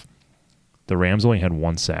half, the Rams only had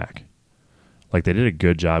 1 sack. They did a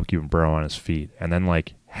good job keeping Burrow on his feet. And then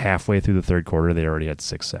halfway through the third quarter, they already had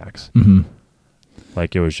 6 sacks. Mm-hmm.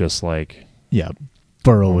 It was just yeah,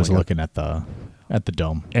 Burrow was looking at the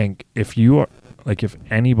dome. And if you are if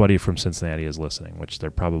anybody from Cincinnati is listening, which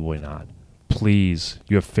they're probably not, please,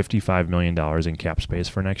 you have $55 million in cap space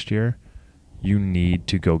for next year. You need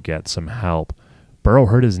to go get some help. Burrow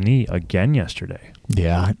hurt his knee again yesterday.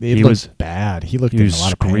 Yeah, he was bad. He looked in a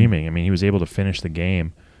lot of pain. Screaming. He was able to finish the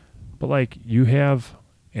game. But you have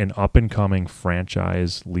an up-and-coming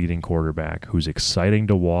franchise leading quarterback who's exciting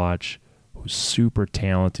to watch, who's super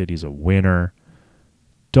talented. He's a winner.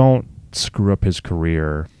 Don't screw up his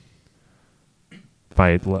career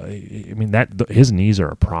by his knees are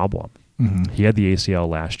a problem. Mm-hmm. He had the ACL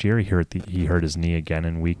last year. He hurt his knee again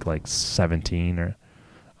in week 17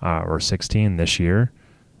 or 16 this year.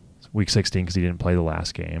 Week 16 because he didn't play the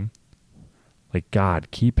last game. God,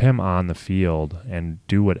 keep him on the field and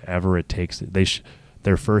do whatever it takes.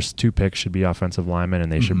 Their first 2 picks should be offensive linemen, and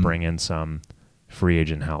they should bring in some free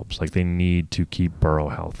agent helps. They need to keep Burrow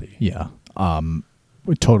healthy. Yeah,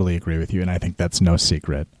 we totally agree with you, and I think that's no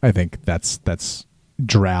secret. I think that's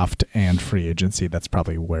draft and free agency. That's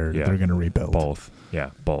probably where they're going to rebuild. Both.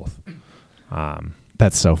 Yeah, both.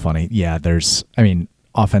 That's so funny. Yeah, there's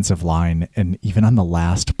offensive line, and even on the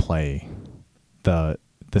last play, the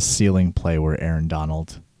the ceiling play where Aaron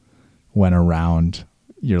Donald went around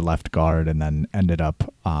your left guard and then ended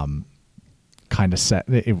up kind of set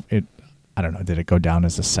it. I don't know. Did it go down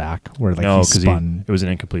as a sack where like no, he because spun? it was an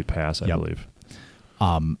incomplete pass, I Yep. believe.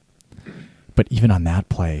 But even on that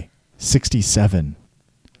play, 67,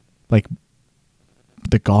 like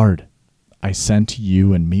the guard, I sent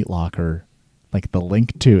you and Meat Locker like the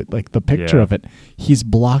link to it, like the picture Yeah. of it. He's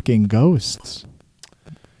blocking ghosts.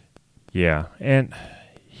 Yeah, and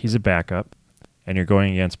he's a backup, and you're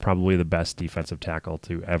going against probably the best defensive tackle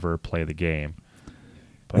to ever play the game.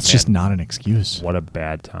 But It's man, just not an excuse. what a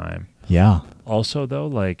bad time. Yeah. Also, though,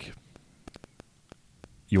 like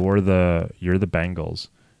you're the Bengals.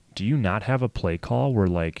 Do you not have a play call where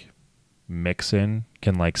like Mixon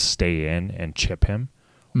can like stay in and chip him,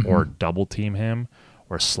 or double team him,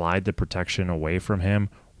 or slide the protection away from him,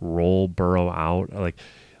 roll Burrow out? Like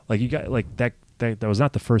you got like that. That was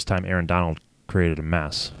not the first time Aaron Donald created a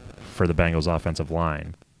mess for the Bengals offensive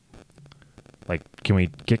line. Like, can we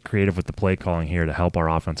get creative with the play calling here to help our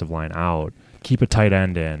offensive line out? Keep a tight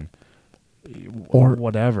end in, or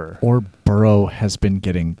whatever. Or Burrow has been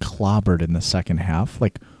getting clobbered in the second half.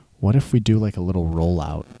 Like, what if we do like a little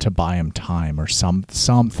rollout to buy him time or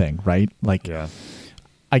something, right? Like, Yeah.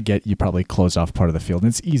 I get you probably close off part of the field. And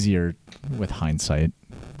it's easier with hindsight.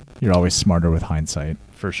 You're always smarter with hindsight.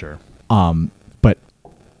 For sure. But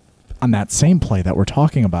on that same play that we're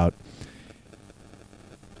talking about,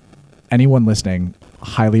 anyone listening,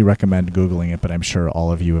 highly recommend Googling it, but I'm sure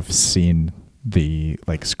all of you have seen the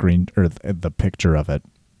like screen or the picture of it.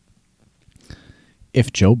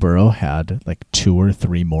 If Joe Burrow had like 2 or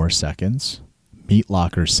 3 more seconds, Meat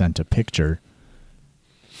Locker sent a picture.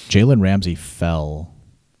 Jalen Ramsey fell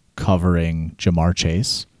covering Jamar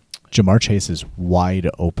Chase. Jamar Chase is wide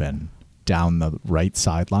open down the right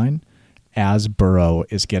sideline as Burrow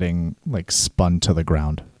is getting like spun to the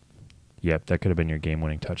ground. Yep, that could have been your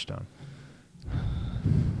game-winning touchdown.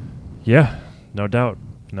 Yeah, no doubt.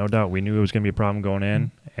 No doubt. We knew it was going to be a problem going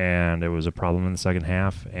in, and it was a problem in the second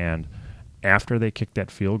half. And after they kicked that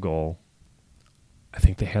field goal, I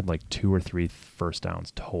think they had like 2 or 3 first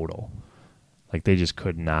downs total. Like they just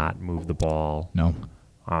could not move the ball. No.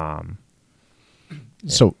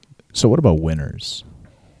 So what about winners?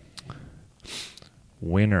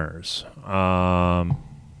 Winners.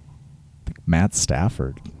 Matt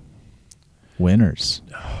Stafford. Winners.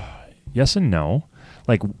 Yes and no.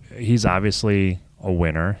 Like, he's obviously a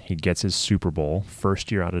winner. He gets his Super Bowl,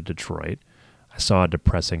 first year out of Detroit. I saw a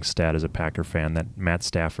depressing stat as a Packer fan that Matt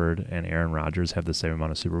Stafford and Aaron Rodgers have the same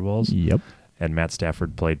amount of Super Bowls. Yep. And Matt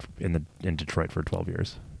Stafford played in Detroit for 12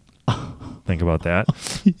 years. Think about that.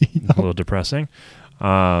 A little depressing.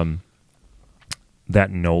 That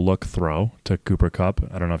no-look throw to Cooper Kupp,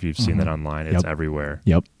 I don't know if you've seen that online. It's everywhere.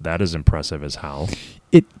 Yep. That is impressive as hell.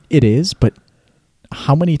 It is, but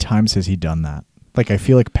how many times has he done that? Like, I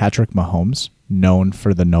feel like Patrick Mahomes, known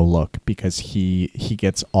for the no-look because he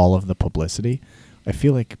gets all of the publicity. I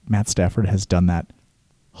feel like Matt Stafford has done that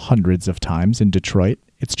hundreds of times in Detroit.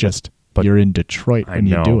 It's just you're in Detroit when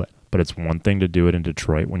you do it. But it's one thing to do it in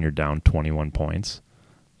Detroit when you're down 21 points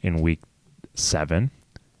in week 7.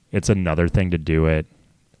 It's another thing to do it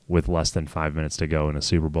with less than 5 minutes to go in a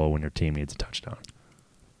Super Bowl when your team needs a touchdown.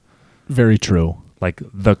 Very true. Like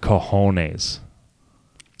the cojones.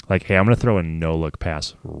 Like, hey, I'm going to throw a no-look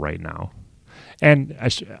pass right now. And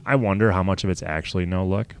I wonder how much of it's actually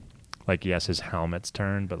no-look. Like, yes, his helmet's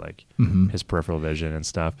turned, but like his peripheral vision and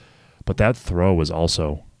stuff. But that throw was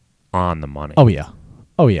also on the money. Oh, yeah.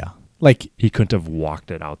 Oh, yeah. Like, he couldn't have walked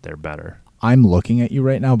it out there better. I'm looking at you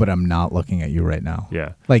right now, but I'm not looking at you right now.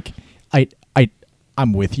 Yeah. Like,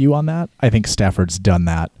 I'm with you on that. I think Stafford's done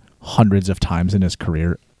that hundreds of times in his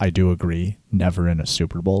career. I do agree. Never in a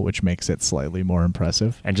Super Bowl, which makes it slightly more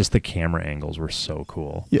impressive. And just the camera angles were so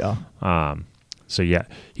cool. Yeah. So, yeah,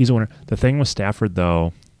 he's a winner. The thing with Stafford,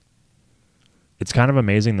 though, it's kind of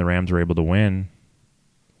amazing the Rams were able to win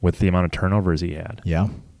with the amount of turnovers he had. Yeah.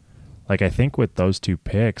 Like, I think with those 2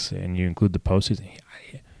 picks, and you include the postseason,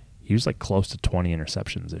 he was like close to 20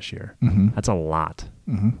 interceptions this year. That's a lot.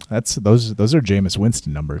 That's those are Jameis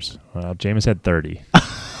Winston numbers. Well, Jameis had 30.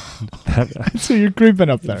 So you're creeping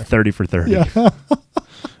up there. 30 for 30. Yeah.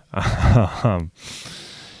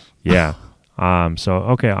 Yeah. So,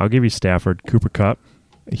 okay, I'll give you Stafford. Cooper Kupp,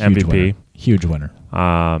 Huge MVP. Winner. Huge winner.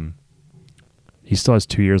 He still has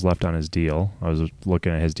 2 years left on his deal. I was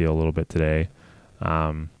looking at his deal a little bit today.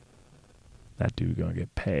 That dude going to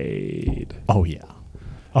get paid. Oh, yeah.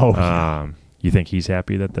 Oh, yeah. You think he's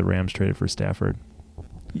happy that the Rams traded for Stafford?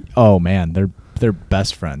 Oh, man. They're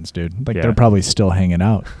best friends, dude. Like, Yeah. they're probably still hanging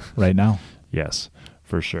out right now. Yes,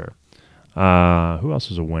 for sure. Who else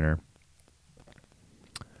was a winner?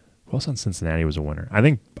 Who else on Cincinnati was a winner? I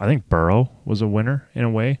think Burrow was a winner in a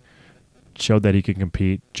way. Showed that he could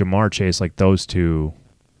compete. Jamar Chase, like those two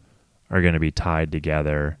are going to be tied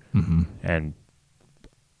together and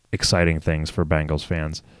exciting things for Bengals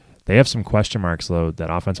fans. They have some question marks, though. That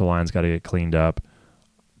offensive line's got to get cleaned up.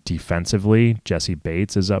 Defensively, Jesse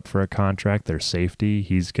Bates is up for a contract. Their safety,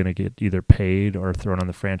 he's going to get either paid or thrown on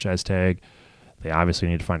the franchise tag. They obviously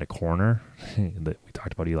need to find a corner. We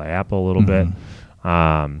talked about Eli Apple a little bit.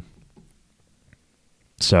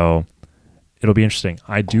 So it'll be interesting.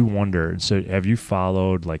 I do wonder, so have you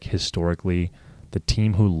followed, like, historically, the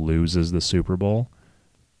team who loses the Super Bowl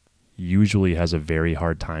usually has a very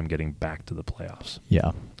hard time getting back to the playoffs?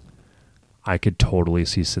 Yeah. I could totally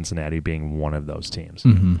see Cincinnati being one of those teams.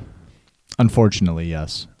 Unfortunately,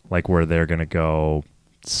 yes. Like where they're going to go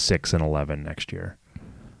 6-11 next year.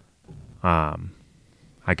 I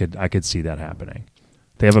could see that happening.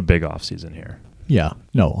 They have a big offseason here. Yeah,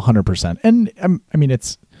 no, 100%. And I mean,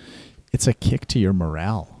 it's a kick to your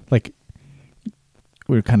morale. Like,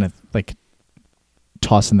 we were kind of like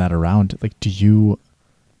tossing that around. Like, do you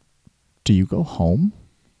go home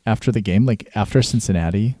after the game? Like, after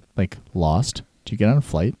Cincinnati like lost, do you get on a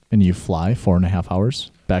flight and you fly 4.5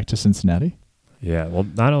 hours back to Cincinnati? Yeah, well,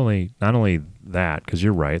 not only that, because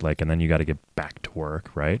you're right. Like, and then you got to get back to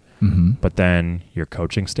work, right? But then your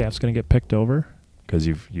coaching staff's going to get picked over because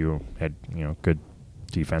you had good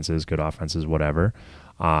defenses, good offenses, whatever.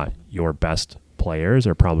 Your best players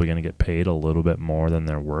are probably going to get paid a little bit more than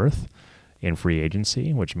they're worth in free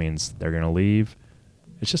agency, which means they're going to leave.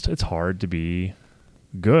 It's hard to be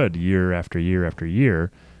good year after year after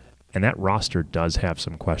year, and that roster does have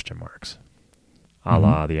some question marks, a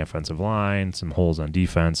la the offensive line, some holes on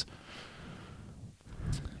defense.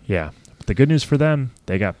 Yeah, but the good news for them,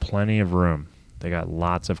 they got plenty of room. They got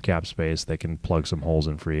lots of cap space. They can plug some holes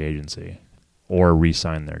in free agency or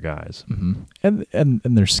re-sign their guys. And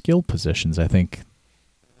their skill positions, I think,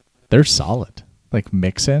 they're solid. Like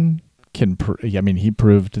Mixon he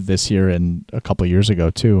proved this year and a couple years ago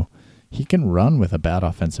too. He can run with a bad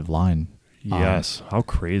offensive line. Yes. How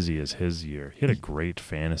crazy is his year? He had a great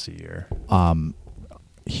fantasy year.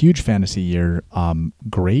 Huge fantasy year.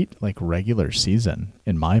 Great like regular season,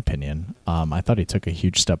 in my opinion. I thought he took a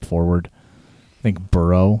huge step forward. I think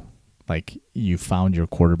Burrow, like, you found your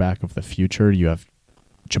quarterback of the future. You have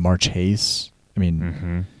Jamar Chase. I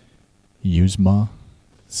mean, Uzma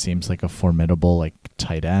seems like a formidable like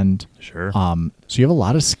tight end. Sure. So you have a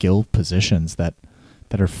lot of skill positions that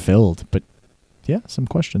are filled, but yeah, some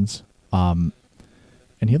questions.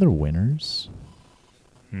 Any other winners?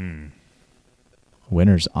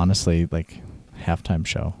 Winners, honestly, like halftime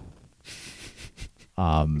show.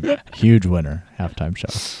 Huge winner, halftime show.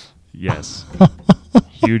 Yes.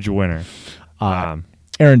 Huge winner.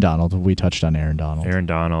 Aaron Donald. We touched on Aaron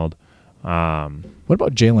Donald. What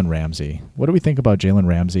about Jalen Ramsey? What do we think about Jalen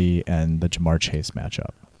Ramsey and the Jamar Chase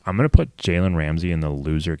matchup? I'm going to put Jalen Ramsey in the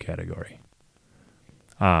loser category.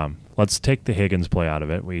 Let's take the Higgins play out of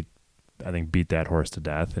it. I think, beat that horse to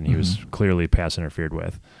death, and he was clearly pass interfered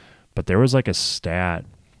with. But there was like a stat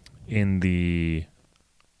in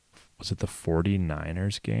was it the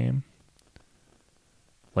 49ers game?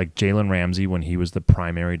 Like Jalen Ramsey, when he was the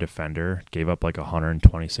primary defender, gave up like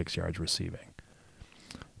 126 yards receiving.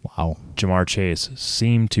 Wow. Jamar Chase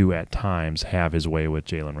seemed to, at times, have his way with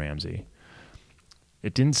Jalen Ramsey.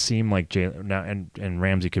 It didn't seem like and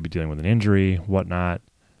Ramsey could be dealing with an injury, whatnot.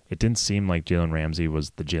 It didn't seem like Jalen Ramsey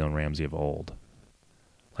was the Jalen Ramsey of old.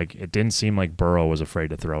 Like, it didn't seem like Burrow was afraid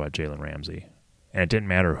to throw at Jalen Ramsey. And it didn't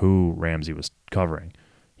matter who Ramsey was covering.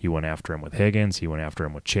 He went after him with Higgins. He went after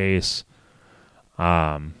him with Chase. So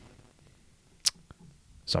I'm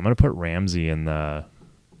going to put Ramsey in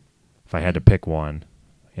if I had to pick one,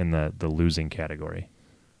 in the losing category.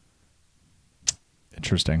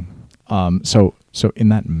 Interesting. So in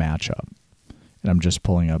that matchup, and I'm just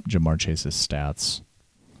pulling up Jamar Chase's stats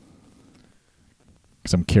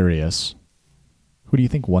because I'm curious, who do you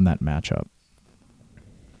think won that matchup?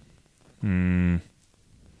 I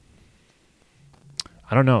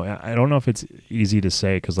don't know. I don't know if it's easy to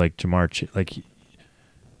say because like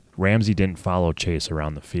Ramsey didn't follow Chase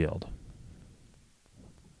around the field.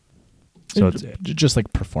 So it's just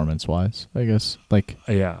like performance-wise, I guess. Like,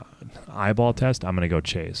 yeah, eyeball test, I'm going to go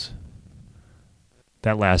Chase.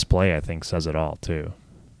 That last play, I think, says it all, too.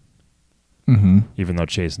 Even though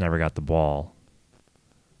Chase never got the ball.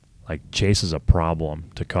 Like, Chase is a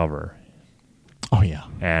problem to cover. Oh, yeah.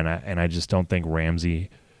 And I just don't think Ramsey...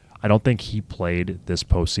 I don't think he played this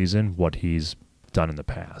postseason what he's done in the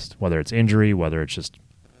past. Whether it's injury, whether it's just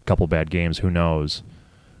a couple bad games, who knows.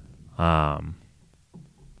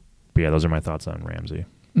 But yeah, those are my thoughts on Ramsey.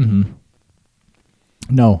 Mm-hmm.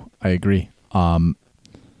 No, I agree. Yeah,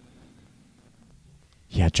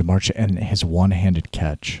 Jamar and his one-handed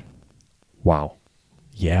catch. Wow.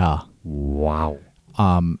 Yeah. Wow.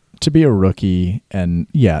 To be a rookie, and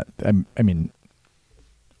yeah, I mean,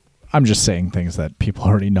 I'm just saying things that people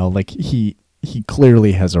already know. Like he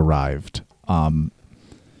clearly has arrived.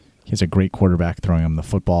 He has a great quarterback throwing him the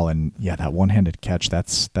football, and yeah, that one-handed catch.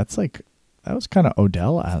 That's like that was kind of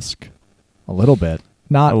Odell-esque, a little bit.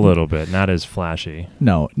 Not a little bit, not as flashy.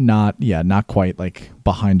 No, not quite like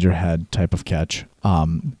behind your head type of catch.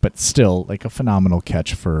 But still like a phenomenal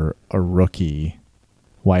catch for a rookie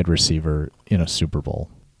wide receiver in a Super Bowl.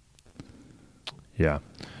 Yeah,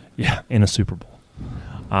 in a Super Bowl.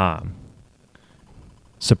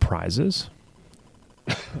 Surprises?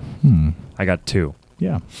 I got two.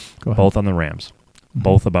 Yeah, go ahead. Both on the Rams. Mm-hmm.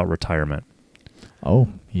 Both about retirement. Oh,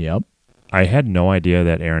 yep. I had no idea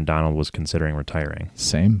that Aaron Donald was considering retiring.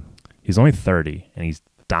 Same. He's only 30, and he's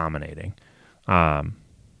dominating.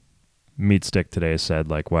 Meat Stick today said,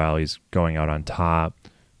 like, well, he's going out on top,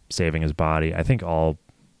 saving his body. I think all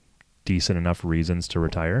decent enough reasons to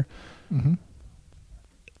retire. Mm-hmm.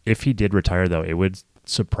 If he did retire, though, it would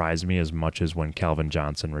surprise me as much as when Calvin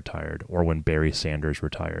Johnson retired or when Barry Sanders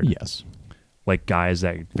retired. Yes. Like guys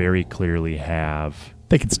that very clearly have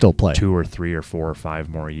they can still play 2 or 3 or 4 or 5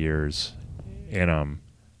 more years in them.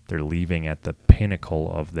 They're leaving at the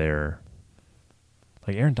pinnacle of their...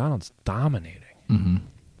 Like Aaron Donald's dominating. Mm-hmm.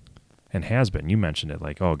 And has been. You mentioned it.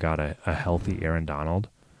 Like, oh, God, a healthy Aaron Donald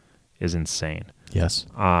is insane. Yes.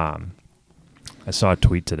 I saw a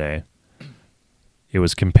tweet today. It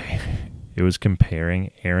was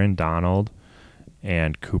comparing Aaron Donald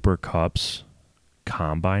and Cooper Kupp's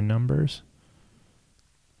combine numbers.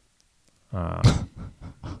 I'm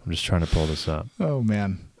just trying to pull this up. Oh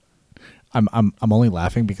man, I'm only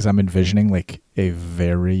laughing because I'm envisioning like a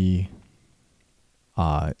very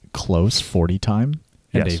close 40 time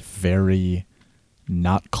and Yes. a very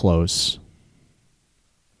not close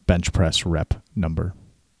bench press rep number.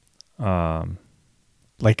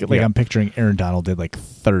 Like yeah. I'm picturing Aaron Donald did like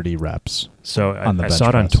 30 reps. So on the I bench saw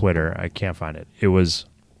it on press. Twitter. I can't find it. It was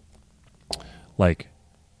like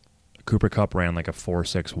Cooper Kupp ran like a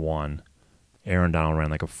 4.61. Aaron Donald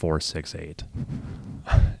ran like a 4.68.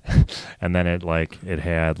 And then it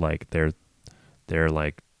had like their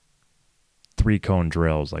like 3-cone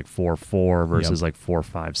drills, like 4.4 versus like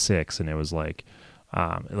 4.56, and it was like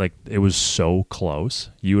it was so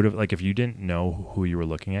close. You would have, like, if you didn't know who you were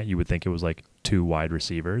looking at, you would think it was like 2 wide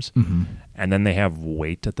receivers. Mm-hmm. And then they have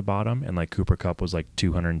weight at the bottom, and like Cooper Kupp was like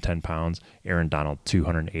 210 pounds, Aaron Donald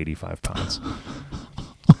 285 pounds.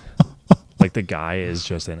 Like the guy is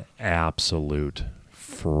just an absolute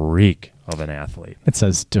freak of an athlete. It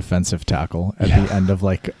says defensive tackle at the end of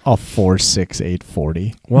like a 4.68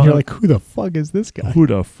 40. Well, you're like, who the fuck is this guy? Who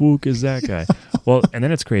the fuck is that guy? Well, and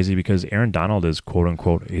then it's crazy because Aaron Donald is quote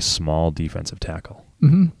unquote a small defensive tackle.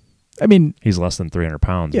 Mm-hmm. I mean, he's less than 300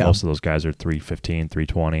 pounds. Yeah. Most of those guys are 315,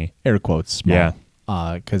 320. Air quotes small. Yeah.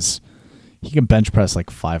 Because he can bench press like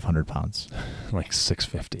 500 pounds. Like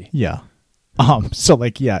 650. Yeah. So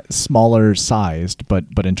like, yeah, smaller sized, but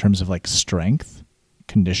in terms of like strength,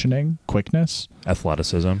 conditioning, quickness,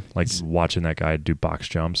 athleticism, like watching that guy do box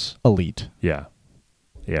jumps. Elite. Yeah.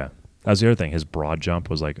 Yeah. That was the other thing. His broad jump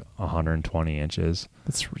was like 120 inches.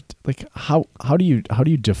 That's like, how do you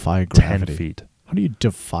defy gravity? 10 feet. How do you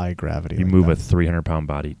defy gravity? You like move that? a 300-pound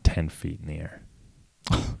body 10 feet in the air.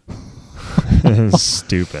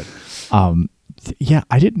 Stupid. Yeah,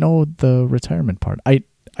 I didn't know the retirement part.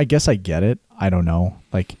 I guess I get it. I don't know.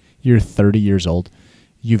 Like, you're 30 years old.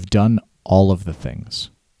 You've done all of the things.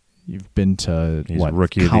 You've been to He's what?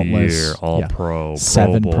 Rookie countless, of the Year, All-Pro,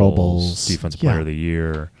 7 Pro Bowls, Defensive Player of the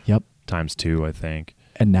Year. Yep. Times 2, I think.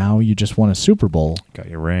 And now you just won a Super Bowl. Got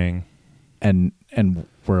your ring. And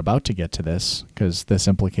we're about to get to this because this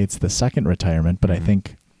implicates the second retirement. But I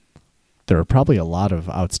think there are probably a lot of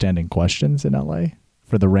outstanding questions in LA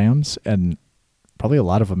for the Rams, and probably a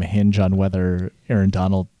lot of them hinge on whether Aaron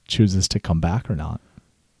Donald chooses to come back or not.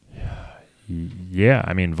 Yeah,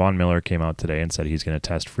 I mean, Von Miller came out today and said he's going to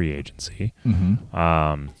test free agency.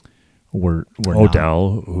 Mm-hmm. We're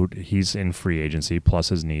Odell, who he's in free agency, plus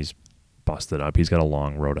his knee's busted up. He's got a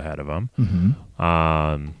long road ahead of him.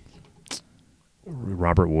 Mm-hmm.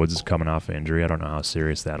 Robert Woods is coming off injury. I don't know how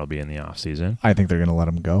serious that'll be in the offseason. I think they're going to let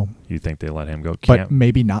him go. You think they let him go? But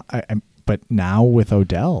maybe not. But now with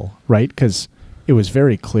Odell, right? Because it was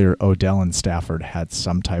very clear Odell and Stafford had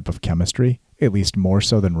some type of chemistry, at least more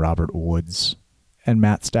so than Robert Woods and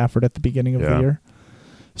Matt Stafford at the beginning of the year.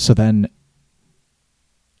 So then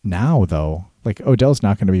now, though, like Odell's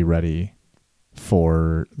not going to be ready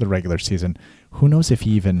for the regular season. Who knows if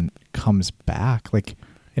he even comes back? Like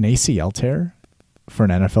an ACL tear for an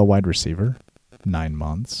NFL wide receiver, 9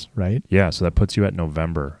 months, right? Yeah, so that puts you at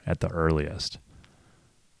November at the earliest.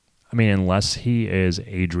 I mean, unless he is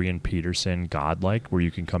Adrian Peterson godlike, where you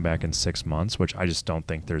can come back in 6 months, which I just don't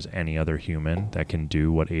think there's any other human that can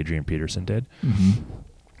do what Adrian Peterson did. Mm-hmm.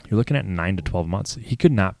 You're looking at 9 to 12 months. He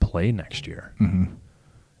could not play next year. Mm-hmm.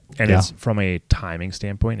 And Yeah. it's from a timing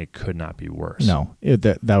standpoint, it could not be worse. No,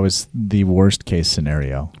 that was the worst case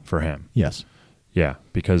scenario For him. Yes. Yeah,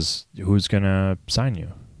 because who's going to sign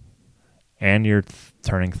you? And you're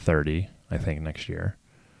turning 30, I think, next year.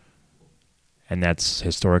 And that's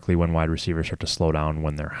historically when wide receivers start to slow down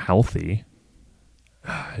when they're healthy.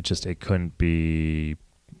 It couldn't be,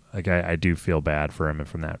 like, I do feel bad for him, and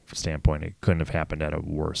from that standpoint, it couldn't have happened at a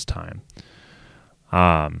worse time.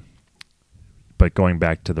 But going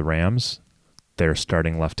back to the Rams, their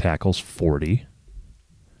starting left tackle's 40.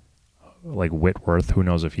 Like Whitworth, who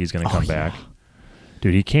knows if he's going to come back.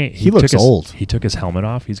 Dude, he can't. He looks old. He took his helmet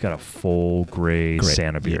off. He's got a full gray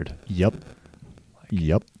Santa beard. Yep.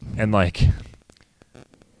 Yep. And, like,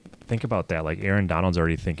 think about that. Like, Aaron Donald's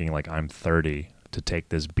already thinking, like, I'm 30 to take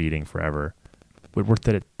this beating forever. Whitworth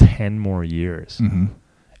did it 10 more years. Mm-hmm.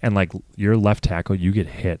 And, like, your left tackle, you get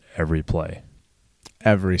hit every play.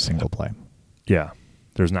 Every single play. Yeah.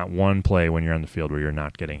 There's not one play when you're on the field where you're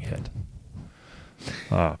not getting hit.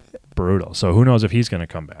 Brutal. So who knows if he's going to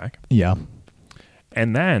come back. Yeah.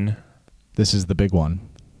 And then, this is the big one.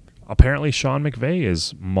 Apparently Sean McVay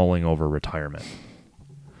is mulling over retirement.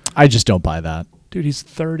 I just don't buy that. Dude, he's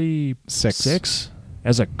 36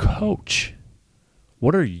 as a coach.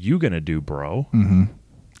 What are you going to do, bro? Mm-hmm.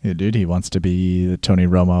 Yeah, dude, he wants to be the Tony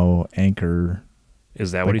Romo anchor.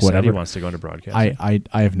 Is that what he said? He wants to go into broadcasting?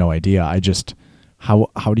 I have no idea. I just, how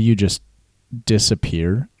do you just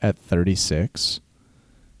disappear at 36?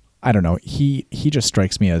 I don't know. He just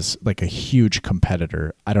strikes me as like a huge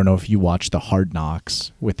competitor. I don't know if you watched the Hard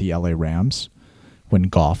Knocks with the LA Rams when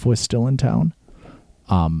Goff was still in town.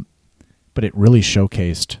 But it really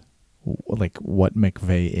showcased like what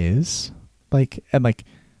McVay is like, and like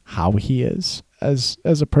how he is as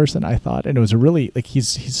a person, I thought. And it was a really, like, he's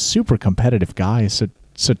super competitive guy. So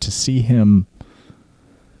to see him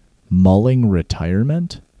mulling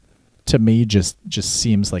retirement to me just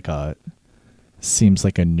seems like a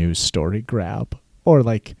news story grab, or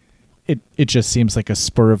like it just seems like a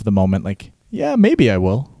spur of the moment, like, yeah, maybe I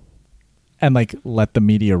will, and like let the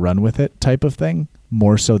media run with it type of thing,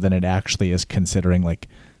 more so than it actually is considering, like,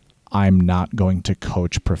 I'm not going to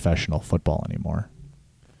coach professional football anymore.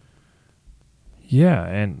 Yeah,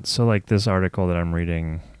 and so, like, this article that I'm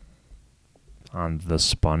reading on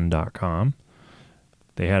thespun.com,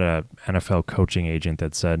 they had a NFL coaching agent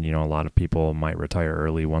that said, a lot of people might retire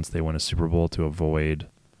early once they win a Super Bowl to avoid,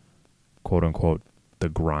 quote unquote, the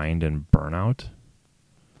grind and burnout.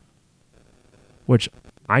 Which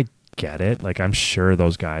I get it. Like, I'm sure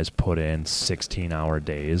those guys put in 16-hour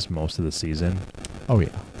days most of the season. Oh, yeah.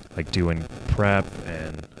 Like, doing prep,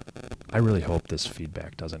 and I really hope this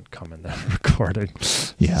feedback doesn't come in that recording.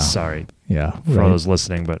 Yeah. Sorry. Yeah. For those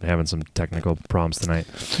listening, but having some technical problems tonight.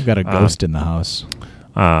 We've got a ghost in the house.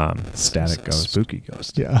 Static ghost. Spooky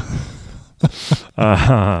ghost. Yeah.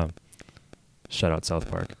 Shout out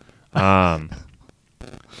South Park. But,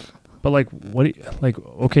 like,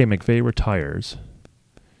 okay, McVay retires.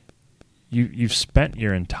 You've spent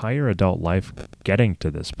your entire adult life getting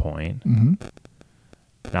to this point. Mm-hmm.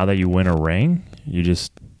 Now that you win a ring, you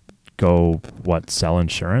just go, sell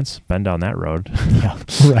insurance? Been down that road. Yeah.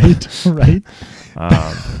 Right.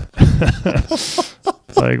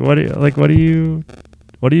 What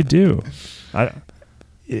do you do?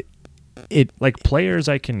 Like, players,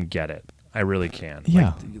 I can get it. I really can.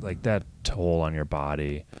 Yeah. Like that toll on your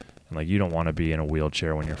body, and like, you don't want to be in a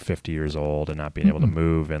wheelchair when you're 50 years old and not being able to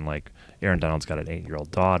move. And like, Aaron Donald's got an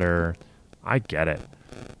 8-year-old daughter. I get it.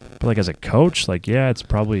 But like, as a coach, like, yeah, it's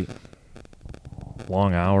probably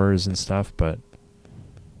long hours and stuff, but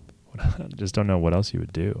I just don't know what else you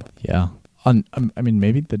would do. Yeah. I mean,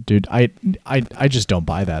 maybe the dude. I just don't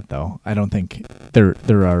buy that, though. I don't think there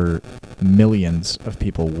are millions of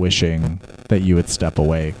people wishing that you would step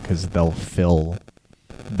away because they'll fill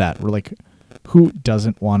that. We're like, who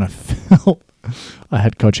doesn't want to fill a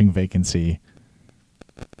head coaching vacancy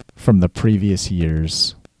from the previous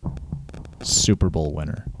year's Super Bowl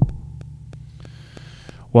winner?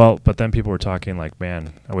 Well, but then people were talking like,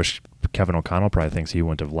 man, I wish Kevin O'Connell probably thinks he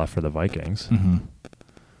wouldn't have left for the Vikings. Mm-hmm.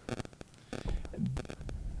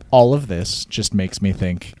 All of this just makes me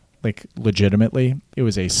think like legitimately, it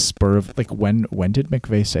was a spur of like when did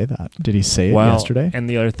McVay say that? Did he say it Well, yesterday? And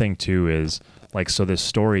the other thing too is like, so this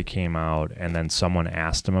story came out and then someone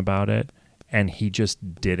asked him about it and he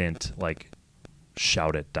just didn't like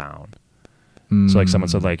shout it down. So like someone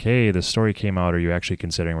said like, hey, this story came out. Are you actually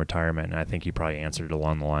considering retirement? And I think he probably answered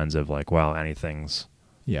along the lines of like, well, anything's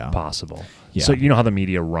possible. Yeah. So you know how the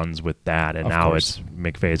media runs with that. And Of now course. it's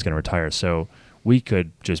McVay is going to retire. So we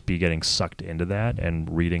could just be getting sucked into that and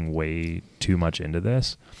reading way too much into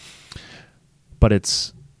this. But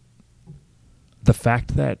it's the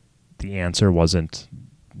fact that the answer wasn't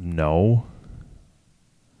no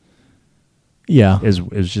is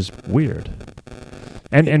just weird.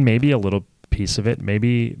 And maybe a little piece of it,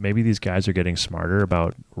 maybe these guys are getting smarter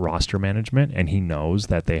about roster management and he knows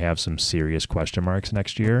that they have some serious question marks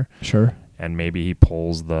next year. Sure. And maybe he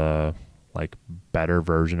pulls the like better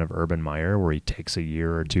version of Urban Meyer where he takes a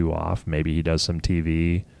year or two off. Maybe he does some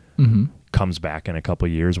TV, comes back in a couple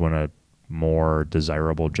of years when a more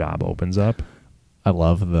desirable job opens up. I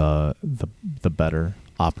love the better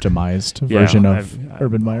optimized version of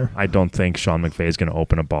Urban Meyer. I don't think Sean McVay is going to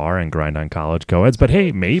open a bar and grind on college co-eds, but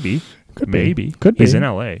hey, maybe. Could He's be. in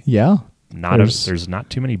LA. Yeah. There's not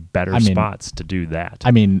too many better spots to do that.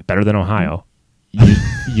 I mean, better than Ohio.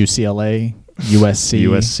 UCLA,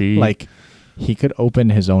 USC. Like he could open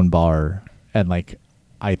his own bar and like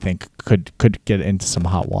I think could get into some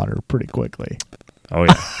hot water pretty quickly. Oh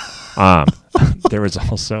yeah. There was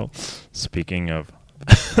also, speaking of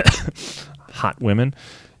hot women,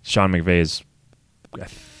 Sean McVay's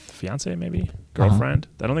fiance, maybe girlfriend.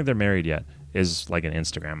 I don't think they're married yet. Is like an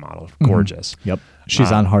Instagram model, gorgeous. Yep,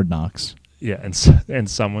 she's on Hard Knocks. Yeah, and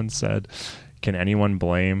someone said, can anyone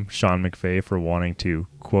blame Sean McVay for wanting to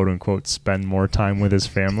quote unquote spend more time with his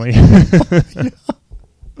family?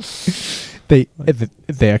 They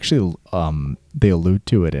actually they allude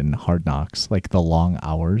to it in Hard Knocks, like the long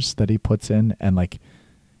hours that he puts in, and like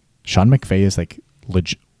Sean McVay is like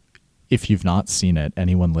if you've not seen it,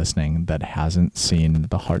 anyone listening that hasn't seen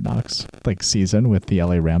the Hard Knocks like season with the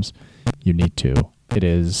LA Rams, you need to. It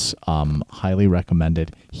is highly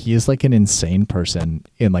recommended. He is like an insane person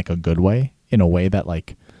in like a good way, in a way that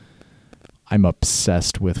like I'm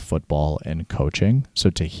obsessed with football and coaching. So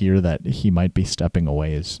to hear that he might be stepping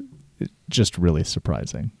away is just really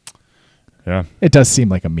surprising. Yeah. It does seem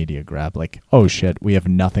like a media grab. Like, oh shit, we have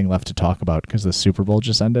nothing left to talk about because the Super Bowl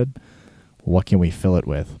just ended. What can we fill it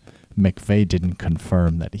with? McVay didn't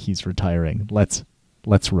confirm that he's retiring. Let's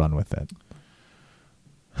run with it.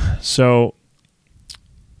 So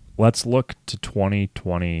let's look to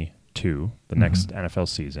 2022, the next NFL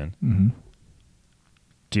season. Mm-hmm.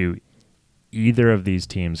 Do either of these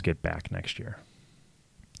teams get back next year?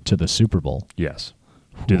 To the Super Bowl? Yes.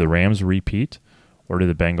 Do the Rams repeat, or do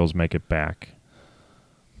the Bengals make it back?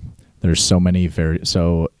 There's so many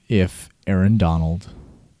so if Aaron Donald...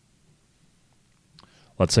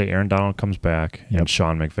 Let's say Aaron Donald comes back and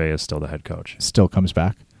Sean McVay is still the head coach. Still comes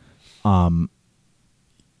back. Yeah,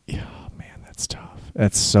 man, that's tough.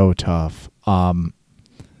 That's so tough. To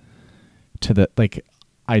the like,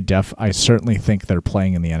 I certainly think they're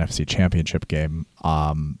playing in the NFC Championship game.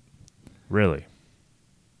 Really?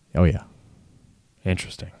 Oh yeah.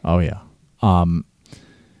 Interesting. Oh yeah.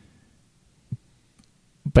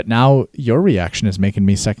 But now your reaction is making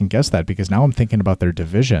me second guess that because now I'm thinking about their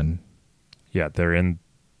division. Yeah,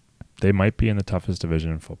 they might be in the toughest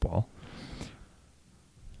division in football.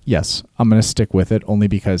 Yes, I'm going to stick with it only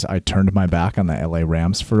because I turned my back on the LA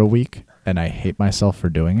Rams for a week and I hate myself for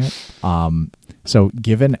doing it. So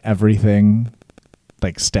given everything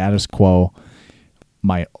like status quo,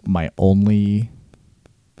 my only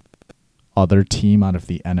other team out of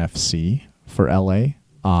the NFC for LA,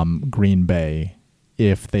 Green Bay,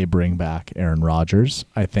 if they bring back Aaron Rodgers,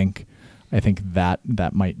 I think that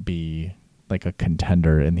might be like a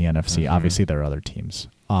contender in the NFC. Mm-hmm. Obviously, there are other teams.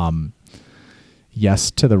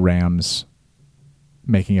 Yes to the Rams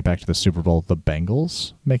making it back to the Super Bowl. The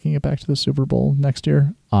Bengals making it back to the Super Bowl next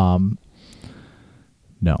year. No.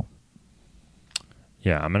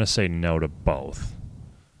 Yeah, I'm going to say no to both.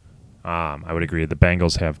 I would agree. The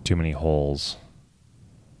Bengals have too many holes.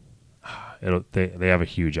 They have a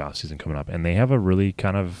huge offseason coming up, and they have a really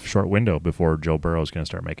kind of short window before Joe Burrow is going to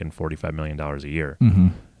start making $45 million a year. Mm-hmm.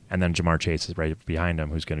 And then Jamar Chase is right behind him,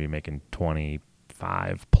 who's going to be making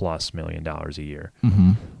 $25+ million a year.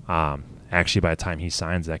 Mm-hmm. Actually, by the time he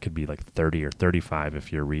signs, that could be like 30 or 35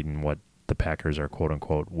 if you're reading what the Packers are quote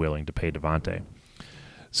unquote willing to pay Devontae.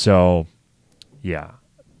 So, yeah,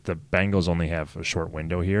 the Bengals only have a short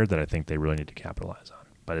window here that I think they really need to capitalize on.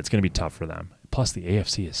 But it's going to be tough for them. Plus, the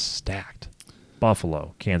AFC is stacked.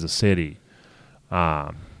 Buffalo, Kansas City,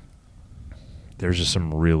 there's just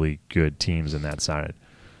some really good teams in that side.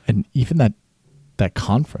 And even that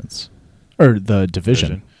conference or the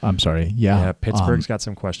division. I'm sorry. Yeah. Pittsburgh's got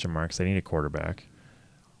some question marks. They need a quarterback.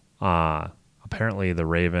 Apparently the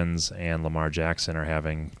Ravens and Lamar Jackson are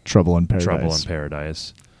having trouble in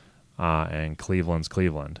paradise. And Cleveland's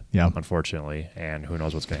Cleveland, unfortunately. And who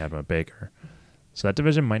knows what's going to happen with Baker. So that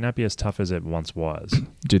division might not be as tough as it once was.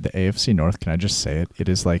 Dude, the AFC North, can I just say it? It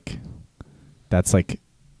is like, that's like,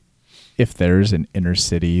 if there's an inner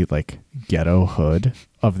city, like, ghetto hood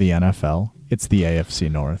of the NFL, it's the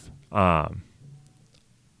AFC North.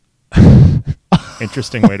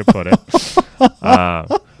 Interesting way to put it.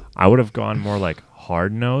 I would have gone more like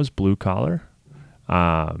hard-nosed, blue-collar.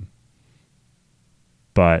 But,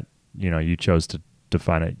 you chose to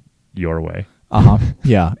define it your way.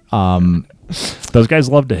 Yeah. Those guys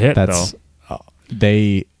love to hit, though.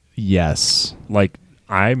 Yes. Like,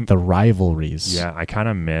 the rivalries. Yeah, I kind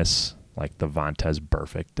of miss, like, the Vontaze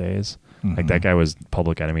Burfict days. Mm-hmm. Like, that guy was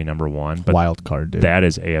public enemy number one. But wild card, dude. That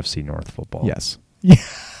is AFC North football. Yes. Yeah.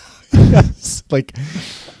 Yes. Like,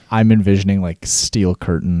 I'm envisioning, like, steel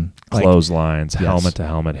curtain. Clotheslines,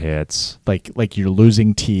 helmet-to-helmet hits. Like you're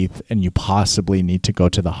losing teeth and you possibly need to go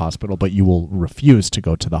to the hospital, but you will refuse to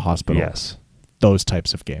go to the hospital. Yes. Those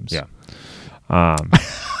types of games. Yeah.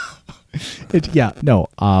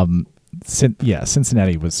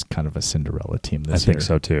 Cincinnati was kind of a Cinderella team this year. I year. think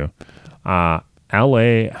so, too.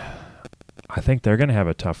 L.A., I think they're going to have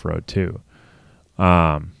a tough road, too.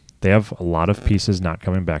 They have a lot of pieces not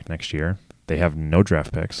coming back next year. They have no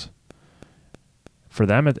draft picks. For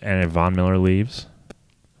them, and if Von Miller leaves,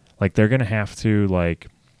 like, they're going to have to, like,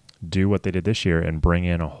 do what they did this year and bring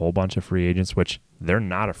in a whole bunch of free agents, which they're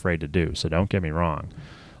not afraid to do, so don't get me wrong.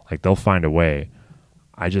 Like, they'll find a way.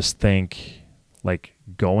 I just think, like,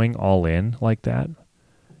 going all in like that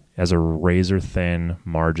as a razor-thin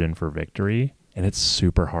margin for victory, and it's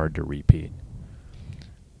super hard to repeat.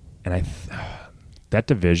 And that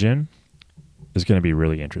division is going to be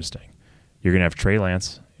really interesting. You're going to have Trey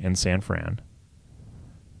Lance in San Fran.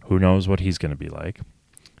 Who knows what he's going to be like?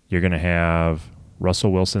 You're going to have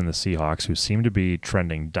Russell Wilson, the Seahawks, who seem to be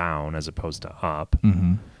trending down as opposed to up.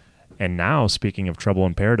 Mm-hmm. And now, speaking of trouble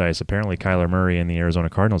in paradise, apparently Kyler Murray and the Arizona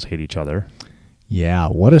Cardinals hate each other. Yeah,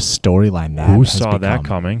 what a storyline that Who has saw become. that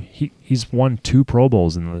coming? He's won 2 Pro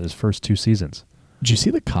Bowls in his first 2 seasons. Did you see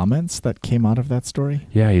the comments that came out of that story?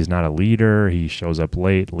 Yeah, he's not a leader. He shows up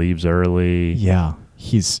late, leaves early. Yeah,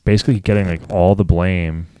 he's basically getting, like, all the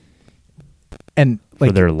blame and like,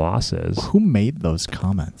 for their losses. Who made those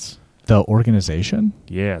comments? The organization?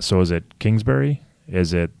 Yeah, so is it Kingsbury?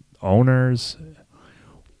 Is it owners?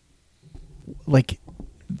 Like,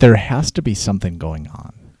 there has to be something going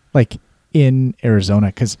on. Like, in Arizona,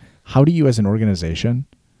 because how do you as an organization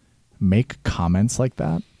make comments like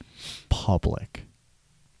that public?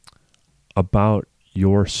 About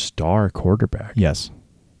your star quarterback. Yes,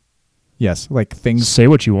 like things... Say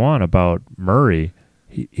what you want about Murray.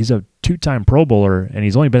 He's a 2-time Pro Bowler, and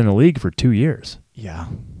he's only been in the league for 2 years. Yeah.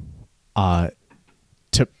 I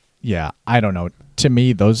don't know. To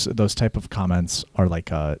me, those type of comments are like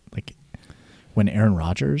when Aaron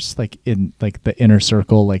Rodgers, like in like the inner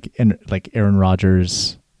circle, like Aaron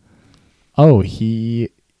Rodgers, he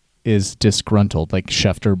is disgruntled. Like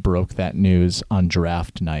Schefter broke that news on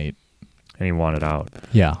draft night. And he wanted out.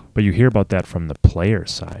 Yeah. But you hear about that from the player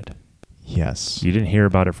side. Yes. You didn't hear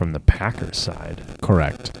about it from the Packers side.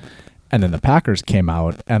 Correct. And then the Packers came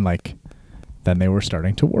out and like then they were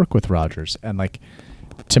starting to work with Rodgers. And like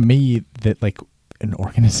to me that like an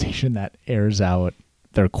organization that airs out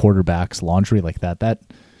their quarterback's laundry like that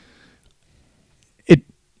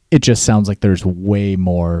it just sounds like there's way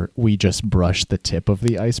more. We just brushed the tip of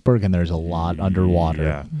the iceberg and there's a lot underwater.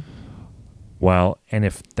 Yeah. Well, and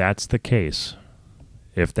if that's the case,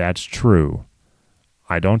 if that's true,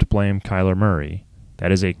 I don't blame Kyler Murray.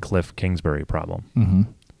 That is a Cliff Kingsbury problem. Mm-hmm.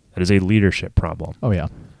 That is a leadership problem. Oh yeah.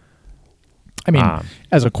 I mean,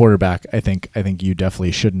 as a quarterback, I think you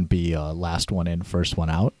definitely shouldn't be last one in, first one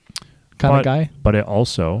out kind of guy. But it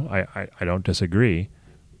also, I don't disagree.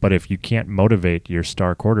 But if you can't motivate your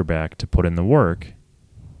star quarterback to put in the work,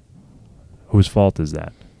 whose fault is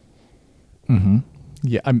that? Mm-hmm.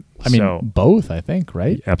 Yeah, I mean, both, I think,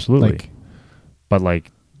 right? Absolutely. But,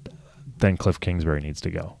 like, then Cliff Kingsbury needs to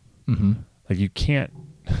go. Mm-hmm. Like, you can't...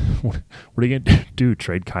 what are you going to do?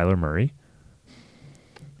 Trade Kyler Murray?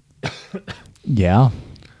 Yeah,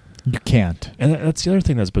 you can't. And that's the other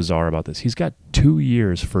thing that's bizarre about this. He's got 2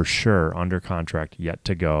 years for sure under contract yet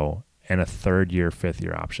to go and a 3rd-year,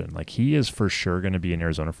 5th-year option. Like, he is for sure going to be in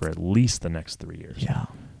Arizona for at least the next 3 years. Yeah.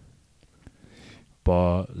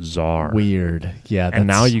 Bizarre. Weird. Yeah. And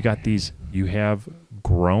now you got these you have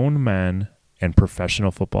grown men and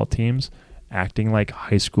professional football teams acting like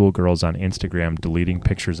high school girls on Instagram, deleting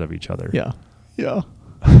pictures of each other. Yeah.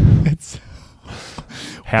 It's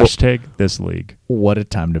Hashtag this league. what a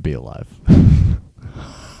time to be alive.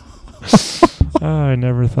 I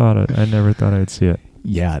never thought it. I never thought I'd see it.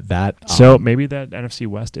 Yeah, that. So maybe that NFC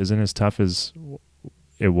West isn't as tough as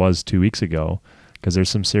it was 2 weeks ago, because there's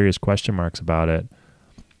some serious question marks about it.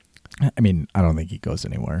 I mean, I don't think he goes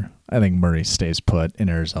anywhere. I think Murray stays put in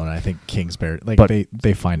Arizona. I think Kingsbury,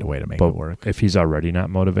 they find a way to make it work. If he's already not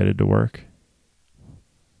motivated to work,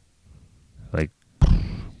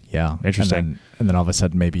 yeah, interesting. And then all of a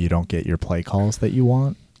sudden, maybe you don't get your play calls that you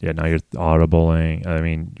want. Yeah, now you're audibling. I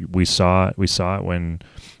mean, we saw it when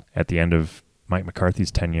at the end of Mike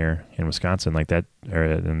McCarthy's tenure in Wisconsin, like that, or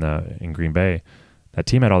in Green Bay, that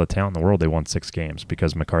team had all the talent in the world. They won 6 games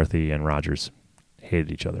because McCarthy and Rodgers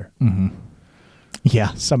hated each other. Mm-hmm.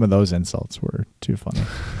 Yeah, some of those insults were too funny.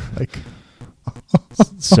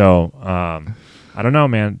 So I don't know,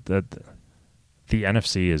 man. The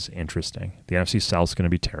NFC is interesting. The NFC South's going to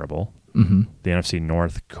be terrible. Mm-hmm. The NFC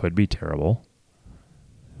North could be terrible.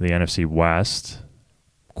 The NFC West,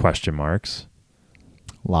 question marks.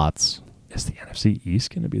 Lots. Is the NFC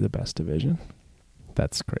East going to be the best division?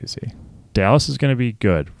 That's crazy. Dallas is going to be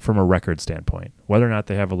good from a record standpoint. Whether or not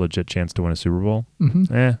they have a legit chance to win a Super Bowl,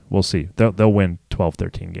 we'll see. They'll win 12,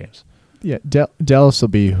 13 games. Yeah, Dallas will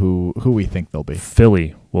be who we think they'll be.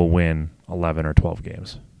 Philly will win 11 or 12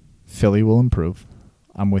 games. Philly will improve.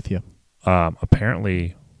 I'm with you.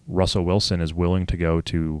 Apparently, Russell Wilson is willing to go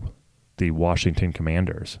to the Washington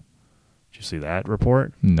Commanders. Did you see that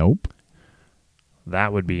report? Nope.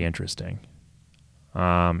 That would be interesting.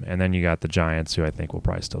 And then you got the Giants, who I think will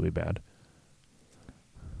probably still be bad.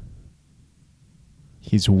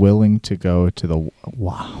 He's willing to go to the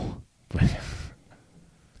wow.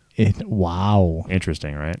 Wow.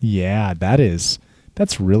 Interesting, right? Yeah, that's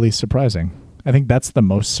really surprising. I think that's the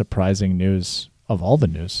most surprising news of all the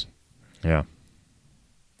news. Yeah.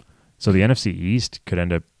 So the NFC East could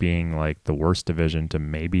end up being like the worst division to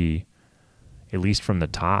maybe, at least from the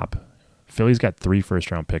top. Philly's got 3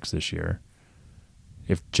 first-round picks this year.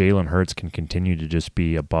 If Jalen Hurts can continue to just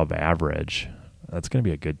be above average, that's going to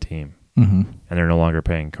be a good team. Mm-hmm. And they're no longer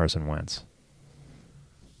paying Carson Wentz.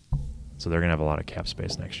 So they're going to have a lot of cap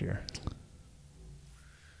space next year.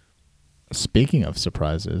 Speaking of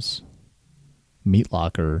surprises, Meat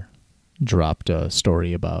Locker dropped a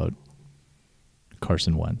story about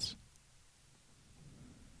Carson Wentz.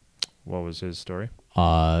 What was his story?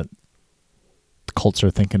 The Colts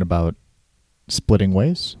are thinking about splitting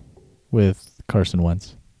ways with Carson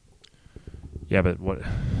Wentz. Yeah, but what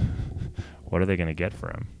are they going to get for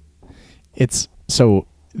him? It's so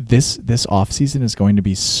this offseason is going to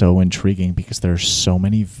be so intriguing because there are so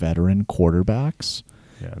many veteran quarterbacks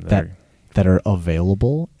that are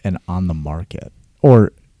available and on the market,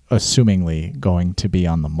 or assumingly going to be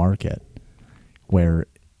on the market, where,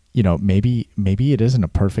 you know, maybe it isn't a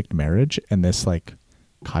perfect marriage, and this like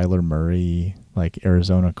Kyler Murray, like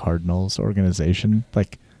Arizona Cardinals organization,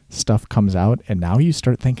 like stuff comes out, and now you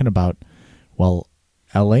start thinking about, well,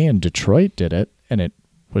 LA and Detroit did it, and it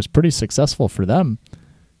was pretty successful for them.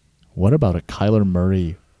 What about a Kyler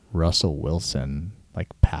Murray, Russell Wilson like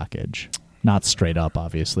package? Not straight up,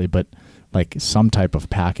 obviously, but like some type of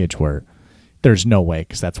package where there's no way,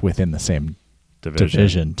 because that's within the same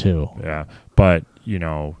division too. Yeah, but you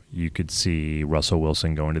know, you could see Russell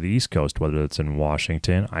Wilson going to the East Coast, whether it's in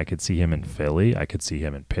Washington. I could see him in Philly. I could see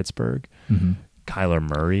him in Pittsburgh. Mm-hmm. Kyler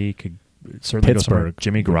Murray could certainly go somewhere.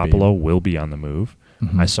 Jimmy Garoppolo will be on the move.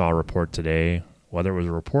 Mm-hmm. I saw a report today, whether it was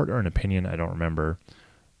a report or an opinion, I don't remember,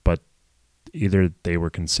 but either they were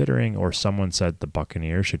considering or someone said the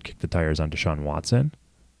Buccaneers should kick the tires on Deshaun Watson.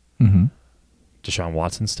 Mm-hmm. Deshaun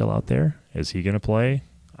Watson's still out there. Is he going to play?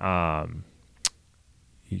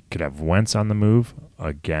 He could have Wentz on the move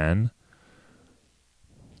again.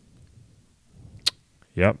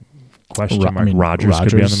 Yep. Question mark. Rodgers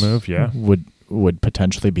could be on the move. Yeah. Would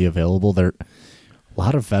potentially be available. There a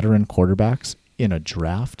lot of veteran quarterbacks in a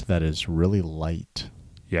draft that is really light.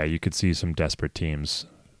 Yeah, you could see some desperate teams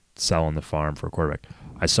selling the farm for a quarterback.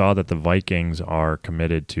 I saw that the Vikings are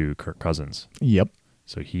committed to Kirk Cousins. Yep.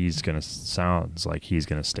 So sounds like he's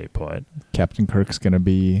going to stay put. Captain Kirk's going to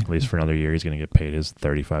be, at least for another year. He's going to get paid his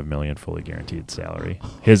 $35 million fully guaranteed salary.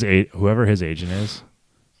 Whoever his agent is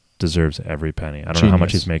deserves every penny. I don't know how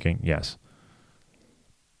much he's making. Yes.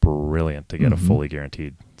 Brilliant to get a fully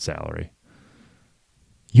guaranteed salary.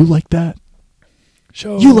 You like that?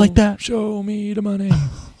 Show me the money.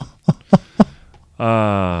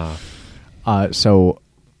 So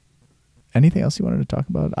anything else you wanted to talk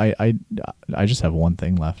about? I just have one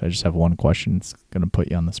thing left. I just have one question. It's going to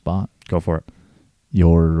put you on the spot. Go for it.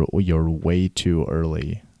 Your way too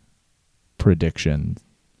early prediction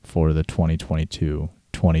for the 2022-2023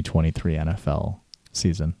 NFL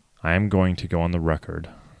season. I am going to go on the record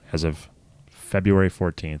as of February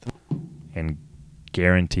 14th and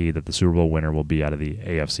guarantee that the Super Bowl winner will be out of the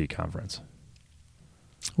AFC conference.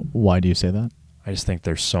 Why do you say that? I just think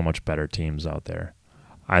there's so much better teams out there.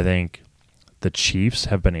 I think the Chiefs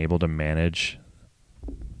have been able to manage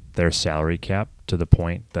their salary cap to the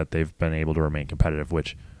point that they've been able to remain competitive,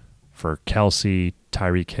 which for Kelsey,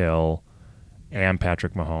 Tyreek Hill, and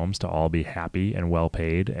Patrick Mahomes to all be happy and well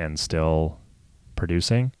paid and still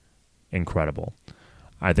producing, incredible.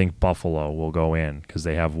 I think Buffalo will go in because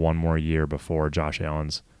they have one more year before Josh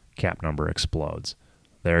Allen's cap number explodes.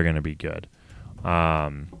 They're going to be good.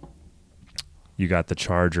 You got the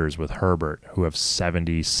Chargers with Herbert, who have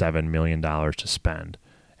 $77 million to spend,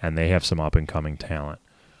 and they have some up-and-coming talent.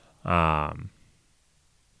 God,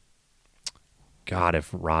 if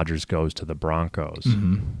Rodgers goes to the Broncos,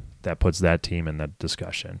 that puts that team in that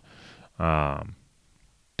discussion. I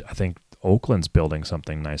think Oakland's building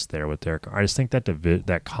something nice there with Derek. I just think that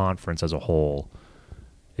that conference as a whole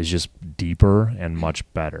is just deeper and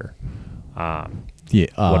much better. What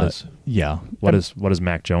does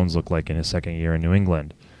Mac Jones look like in his second year in New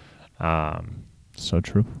England? So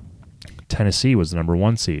true. Tennessee was the number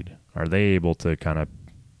 1 seed. Are they able to kind of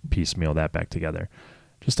piecemeal that back together?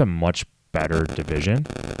 Just a much better division.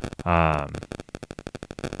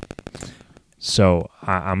 So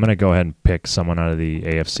I'm going to go ahead and pick someone out of the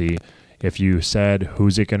AFC. If you said,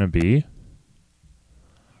 who's it going to be?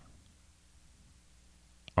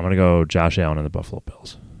 I'm going to go Josh Allen and the Buffalo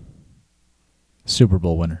Bills. Super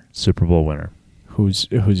Bowl winner. Super Bowl winner. Who's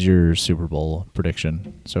your Super Bowl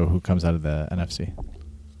prediction? So who comes out of the NFC?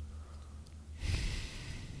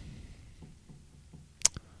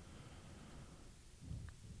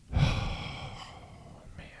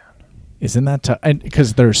 Isn't that tough?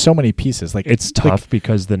 Because there's so many pieces. Like it's tough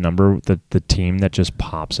because the team that just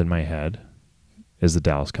pops in my head is the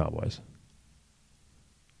Dallas Cowboys.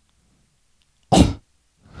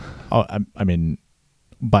 Oh, I mean,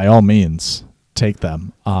 by all means, take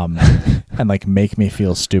them. And like make me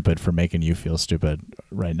feel stupid for making you feel stupid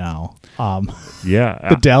right now.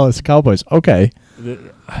 The Dallas Cowboys. Okay.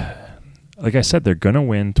 Like I said, they're gonna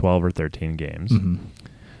win 12 or 13 games.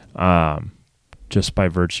 Just by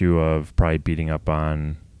virtue of probably beating up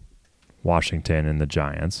on Washington and the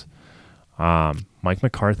Giants. Mike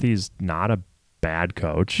McCarthy's not a bad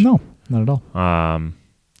coach. No, not at all. I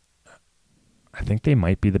think they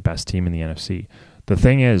might be the best team in the NFC. That's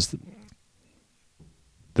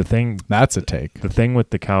a take. The thing with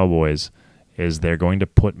the Cowboys is they're going to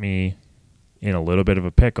put me in a little bit of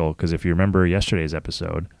a pickle because if you remember yesterday's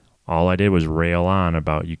episode, all I did was rail on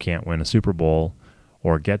about you can't win a Super Bowl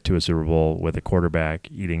or get to a Super Bowl with a quarterback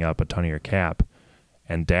eating up a ton of your cap.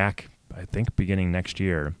 And Dak, I think beginning next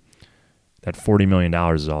year, that $40 million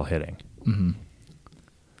is all hitting. Mm-hmm.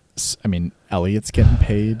 I mean, Elliott's getting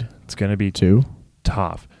paid. It's going to be too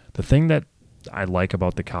tough. The thing that I like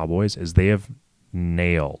about the Cowboys is they have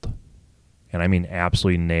nailed, and I mean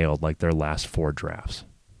absolutely nailed, like their last 4 drafts.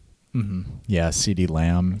 Mm-hmm. Yeah, CeeDee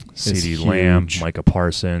Lamb, Micah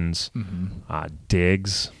Parsons,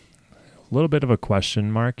 Diggs. A little bit of a question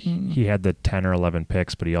mark. He had the 10 or 11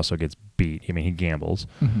 picks, but he also gets beat. I mean, he gambles.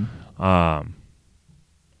 But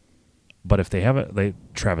if they have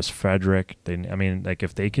Travis Frederick,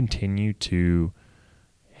 if they continue to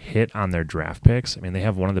hit on their draft picks, I mean, they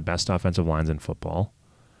have one of the best offensive lines in football.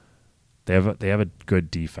 They have a good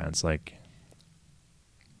defense. Like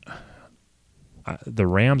the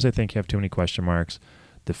Rams, I think have too many question marks.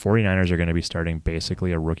 The 49ers are going to be starting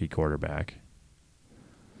basically a rookie quarterback.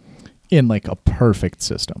 In like a perfect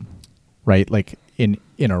system, right? Like in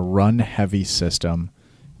a run-heavy system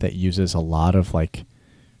that uses a lot of like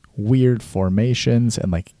weird formations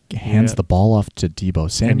and like hands the ball off to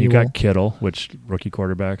Deebo Samuel. And you got Kittle, which rookie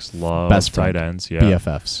quarterbacks love. Best tight friend. ends, yeah.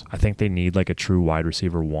 BFFs. I think they need like a true wide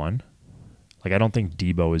receiver 1. Like I don't think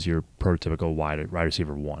Deebo is your prototypical wide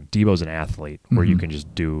receiver 1. Deebo's an athlete where you can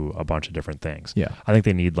just do a bunch of different things. Yeah. I think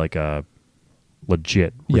they need like a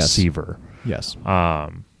legit receiver. Yes.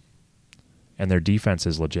 And their defense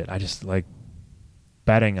is legit. I just like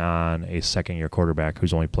betting on a second-year quarterback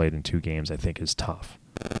who's only played in 2 games, I think is tough.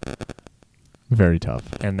 Very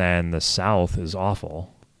tough. And then the South is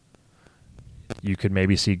awful. You could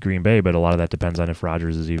maybe see Green Bay, but a lot of that depends on if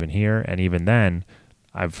Rodgers is even here. And even then,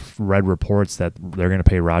 I've read reports that they're going to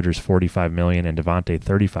pay Rodgers $45 million and Devontae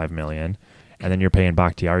 $35 million. And then you're paying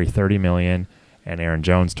Bakhtiari $30 million. and Aaron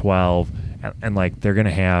Jones 12, and like they're going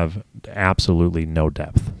to have absolutely no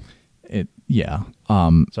depth. Yeah.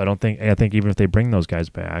 So I think even if they bring those guys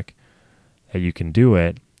back, that you can do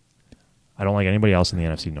it. I don't like anybody else in the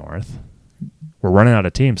NFC North. We're running out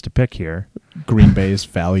of teams to pick here. Green Bay's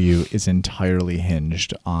value is entirely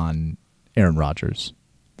hinged on Aaron Rodgers.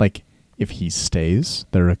 Like, if he stays,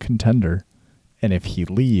 they're a contender. And if he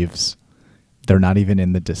leaves, they're not even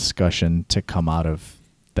in the discussion to come out of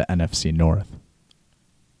the NFC North.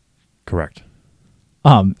 Correct.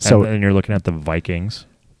 So and you're looking at the Vikings.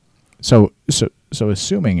 So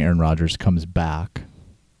assuming Aaron Rodgers comes back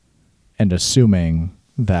and assuming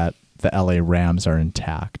that the LA Rams are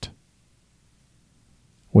intact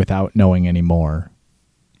without knowing any more,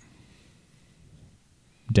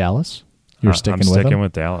 Dallas? You're sticking with them? I'm sticking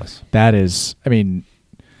with Dallas. That is, I mean,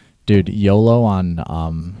 dude, YOLO on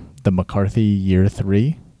the McCarthy year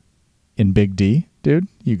 3 in Big D, dude.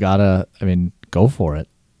 You gotta, I mean, go for it.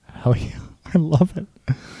 Hell yeah, I love it.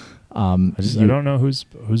 I don't know who's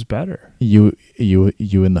better. You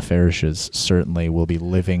and the Farishes certainly will be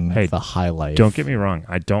living the high life. Don't get me wrong.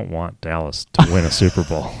 I don't want Dallas to win a Super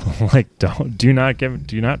Bowl. Like, do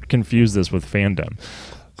not confuse this with fandom.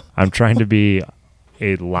 I'm trying to be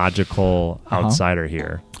a logical outsider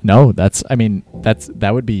here. No,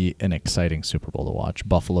 that would be an exciting Super Bowl to watch.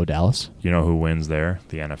 Buffalo, Dallas. You know who wins there?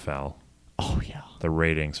 The NFL. Oh yeah. The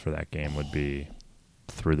ratings for that game would be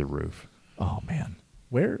through the roof. Oh man.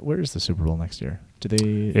 Where is the Super Bowl next year? It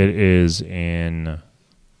is in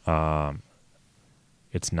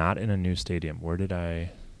it's not in a new stadium. Where did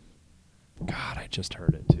I just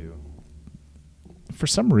heard it too. For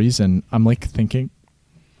some reason, I'm like thinking,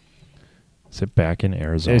 is it back in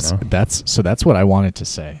Arizona? That's what I wanted to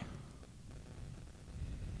say.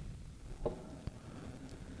 Oh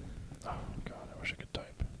God, I wish I could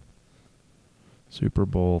type. Super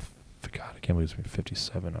Bowl. God, I can't believe it's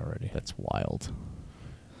 57 already. That's wild.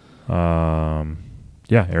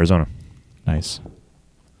 Yeah, Arizona. Nice.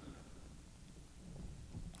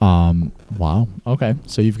 Wow. Okay.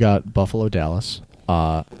 So you've got Buffalo, Dallas.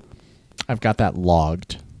 I've got that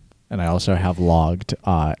logged, and I also have logged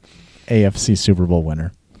AFC Super Bowl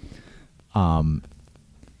winner. Who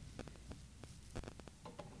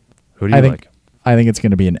do you like? I think it's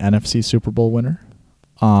going to be an NFC Super Bowl winner.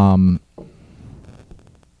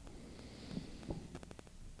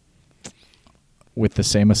 With the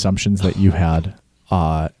same assumptions that you had,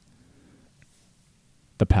 the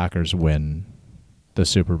Packers win the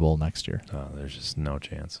Super Bowl next year. Oh, there's just no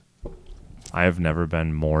chance. I have never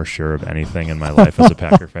been more sure of anything in my life as a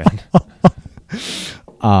Packer fan.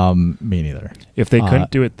 Me neither. If they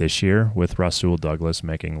couldn't do it this year with Rasul Douglas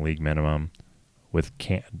making league minimum, with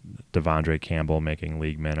Devondre Campbell making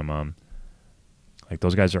league minimum, like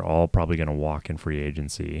those guys are all probably going to walk in free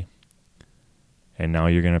agency. And now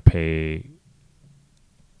you're going to pay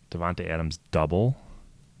Devontae Adams double.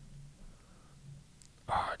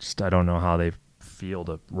 I don't know how they field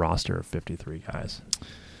a roster of 53 guys.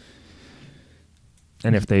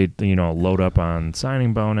 And if they, load up on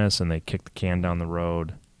signing bonus and they kick the can down the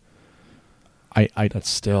road, that's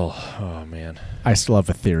still, oh man. I still have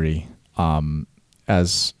a theory.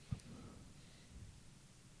 As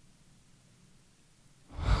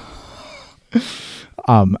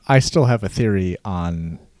I still have a theory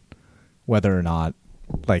on whether or not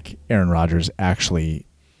like Aaron Rodgers actually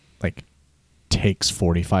like takes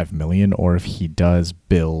 $45 million, or if he does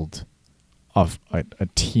build a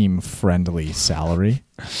team friendly salary.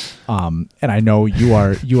 And I know you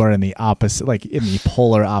are in the opposite, like in the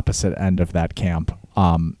polar opposite end of that camp.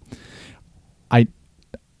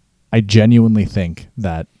 I genuinely think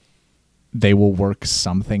that they will work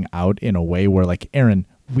something out in a way where, like, Aaron,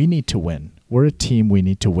 we need to win. We're a team. We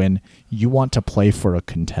need to win. You want to play for a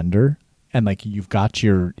contender, and like you've got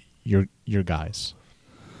your guys.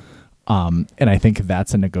 And I think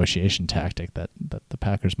that's a negotiation tactic that the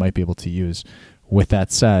Packers might be able to use. With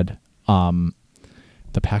that said, the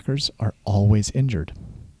Packers are always injured.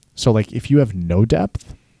 So like if you have no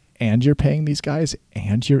depth and you're paying these guys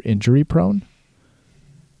and you're injury prone,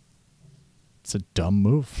 it's a dumb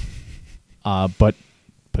move. But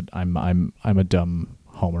I'm a dumb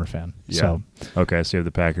Homer fan. Yeah. So okay, so you have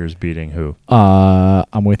the Packers beating who?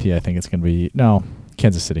 I'm with you. I think it's going to be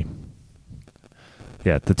Kansas City.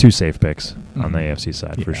 Yeah, the two safe picks on the AFC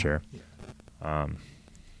side for sure. All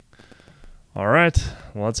right.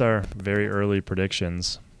 Well, that's our very early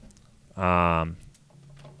predictions. The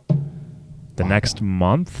next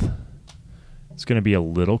month it's going to be a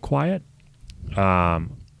little quiet.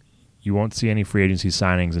 You won't see any free agency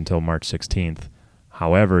signings until March 16th.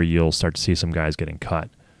 However, you'll start to see some guys getting cut.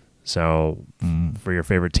 So for your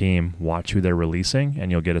favorite team, watch who they're releasing,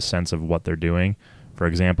 and you'll get a sense of what they're doing. For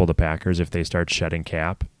example, the Packers, if they start shedding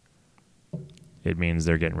cap, it means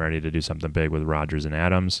they're getting ready to do something big with Rodgers and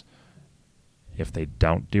Adams. If they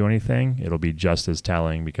don't do anything, it'll be just as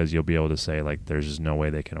telling because you'll be able to say, like, there's just no way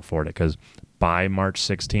they can afford it. Because by March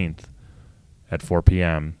 16th at 4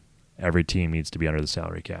 p.m., every team needs to be under the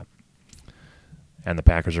salary cap. And the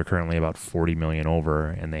Packers are currently about $40 million over,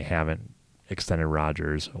 and they haven't extended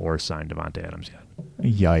Rodgers or signed Devontae Adams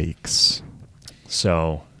yet. Yikes.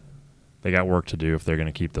 So they got work to do if they're going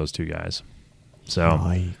to keep those two guys. So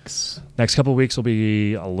Yikes. Next couple of weeks will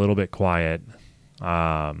be a little bit quiet.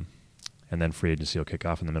 And then free agency will kick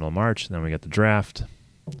off in the middle of March. Then we get the draft.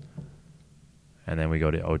 And then we go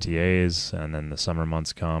to OTAs. And then the summer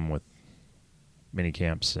months come with mini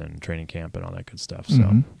camps and training camp and all that good stuff.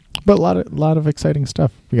 So, But a lot of exciting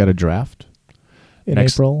stuff. We got a draft in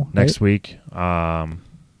April. Next week. Yeah,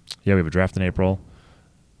 we have a draft in April.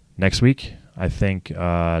 Next week, I think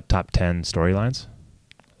top 10 storylines.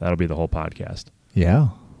 That'll be the whole podcast. Yeah.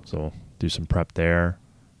 So we'll do some prep there.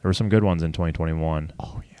 There were some good ones in 2021.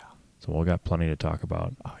 Oh, yeah. So we'll got plenty to talk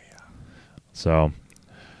about. Oh, yeah. So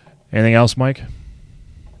anything else, Mike?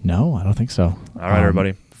 No, I don't think so. All right,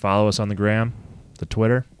 everybody. Follow us on the gram, the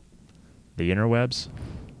Twitter, the interwebs,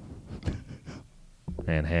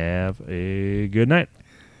 and have a good night.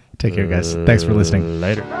 Take care, guys. Thanks for listening.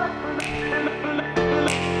 Later.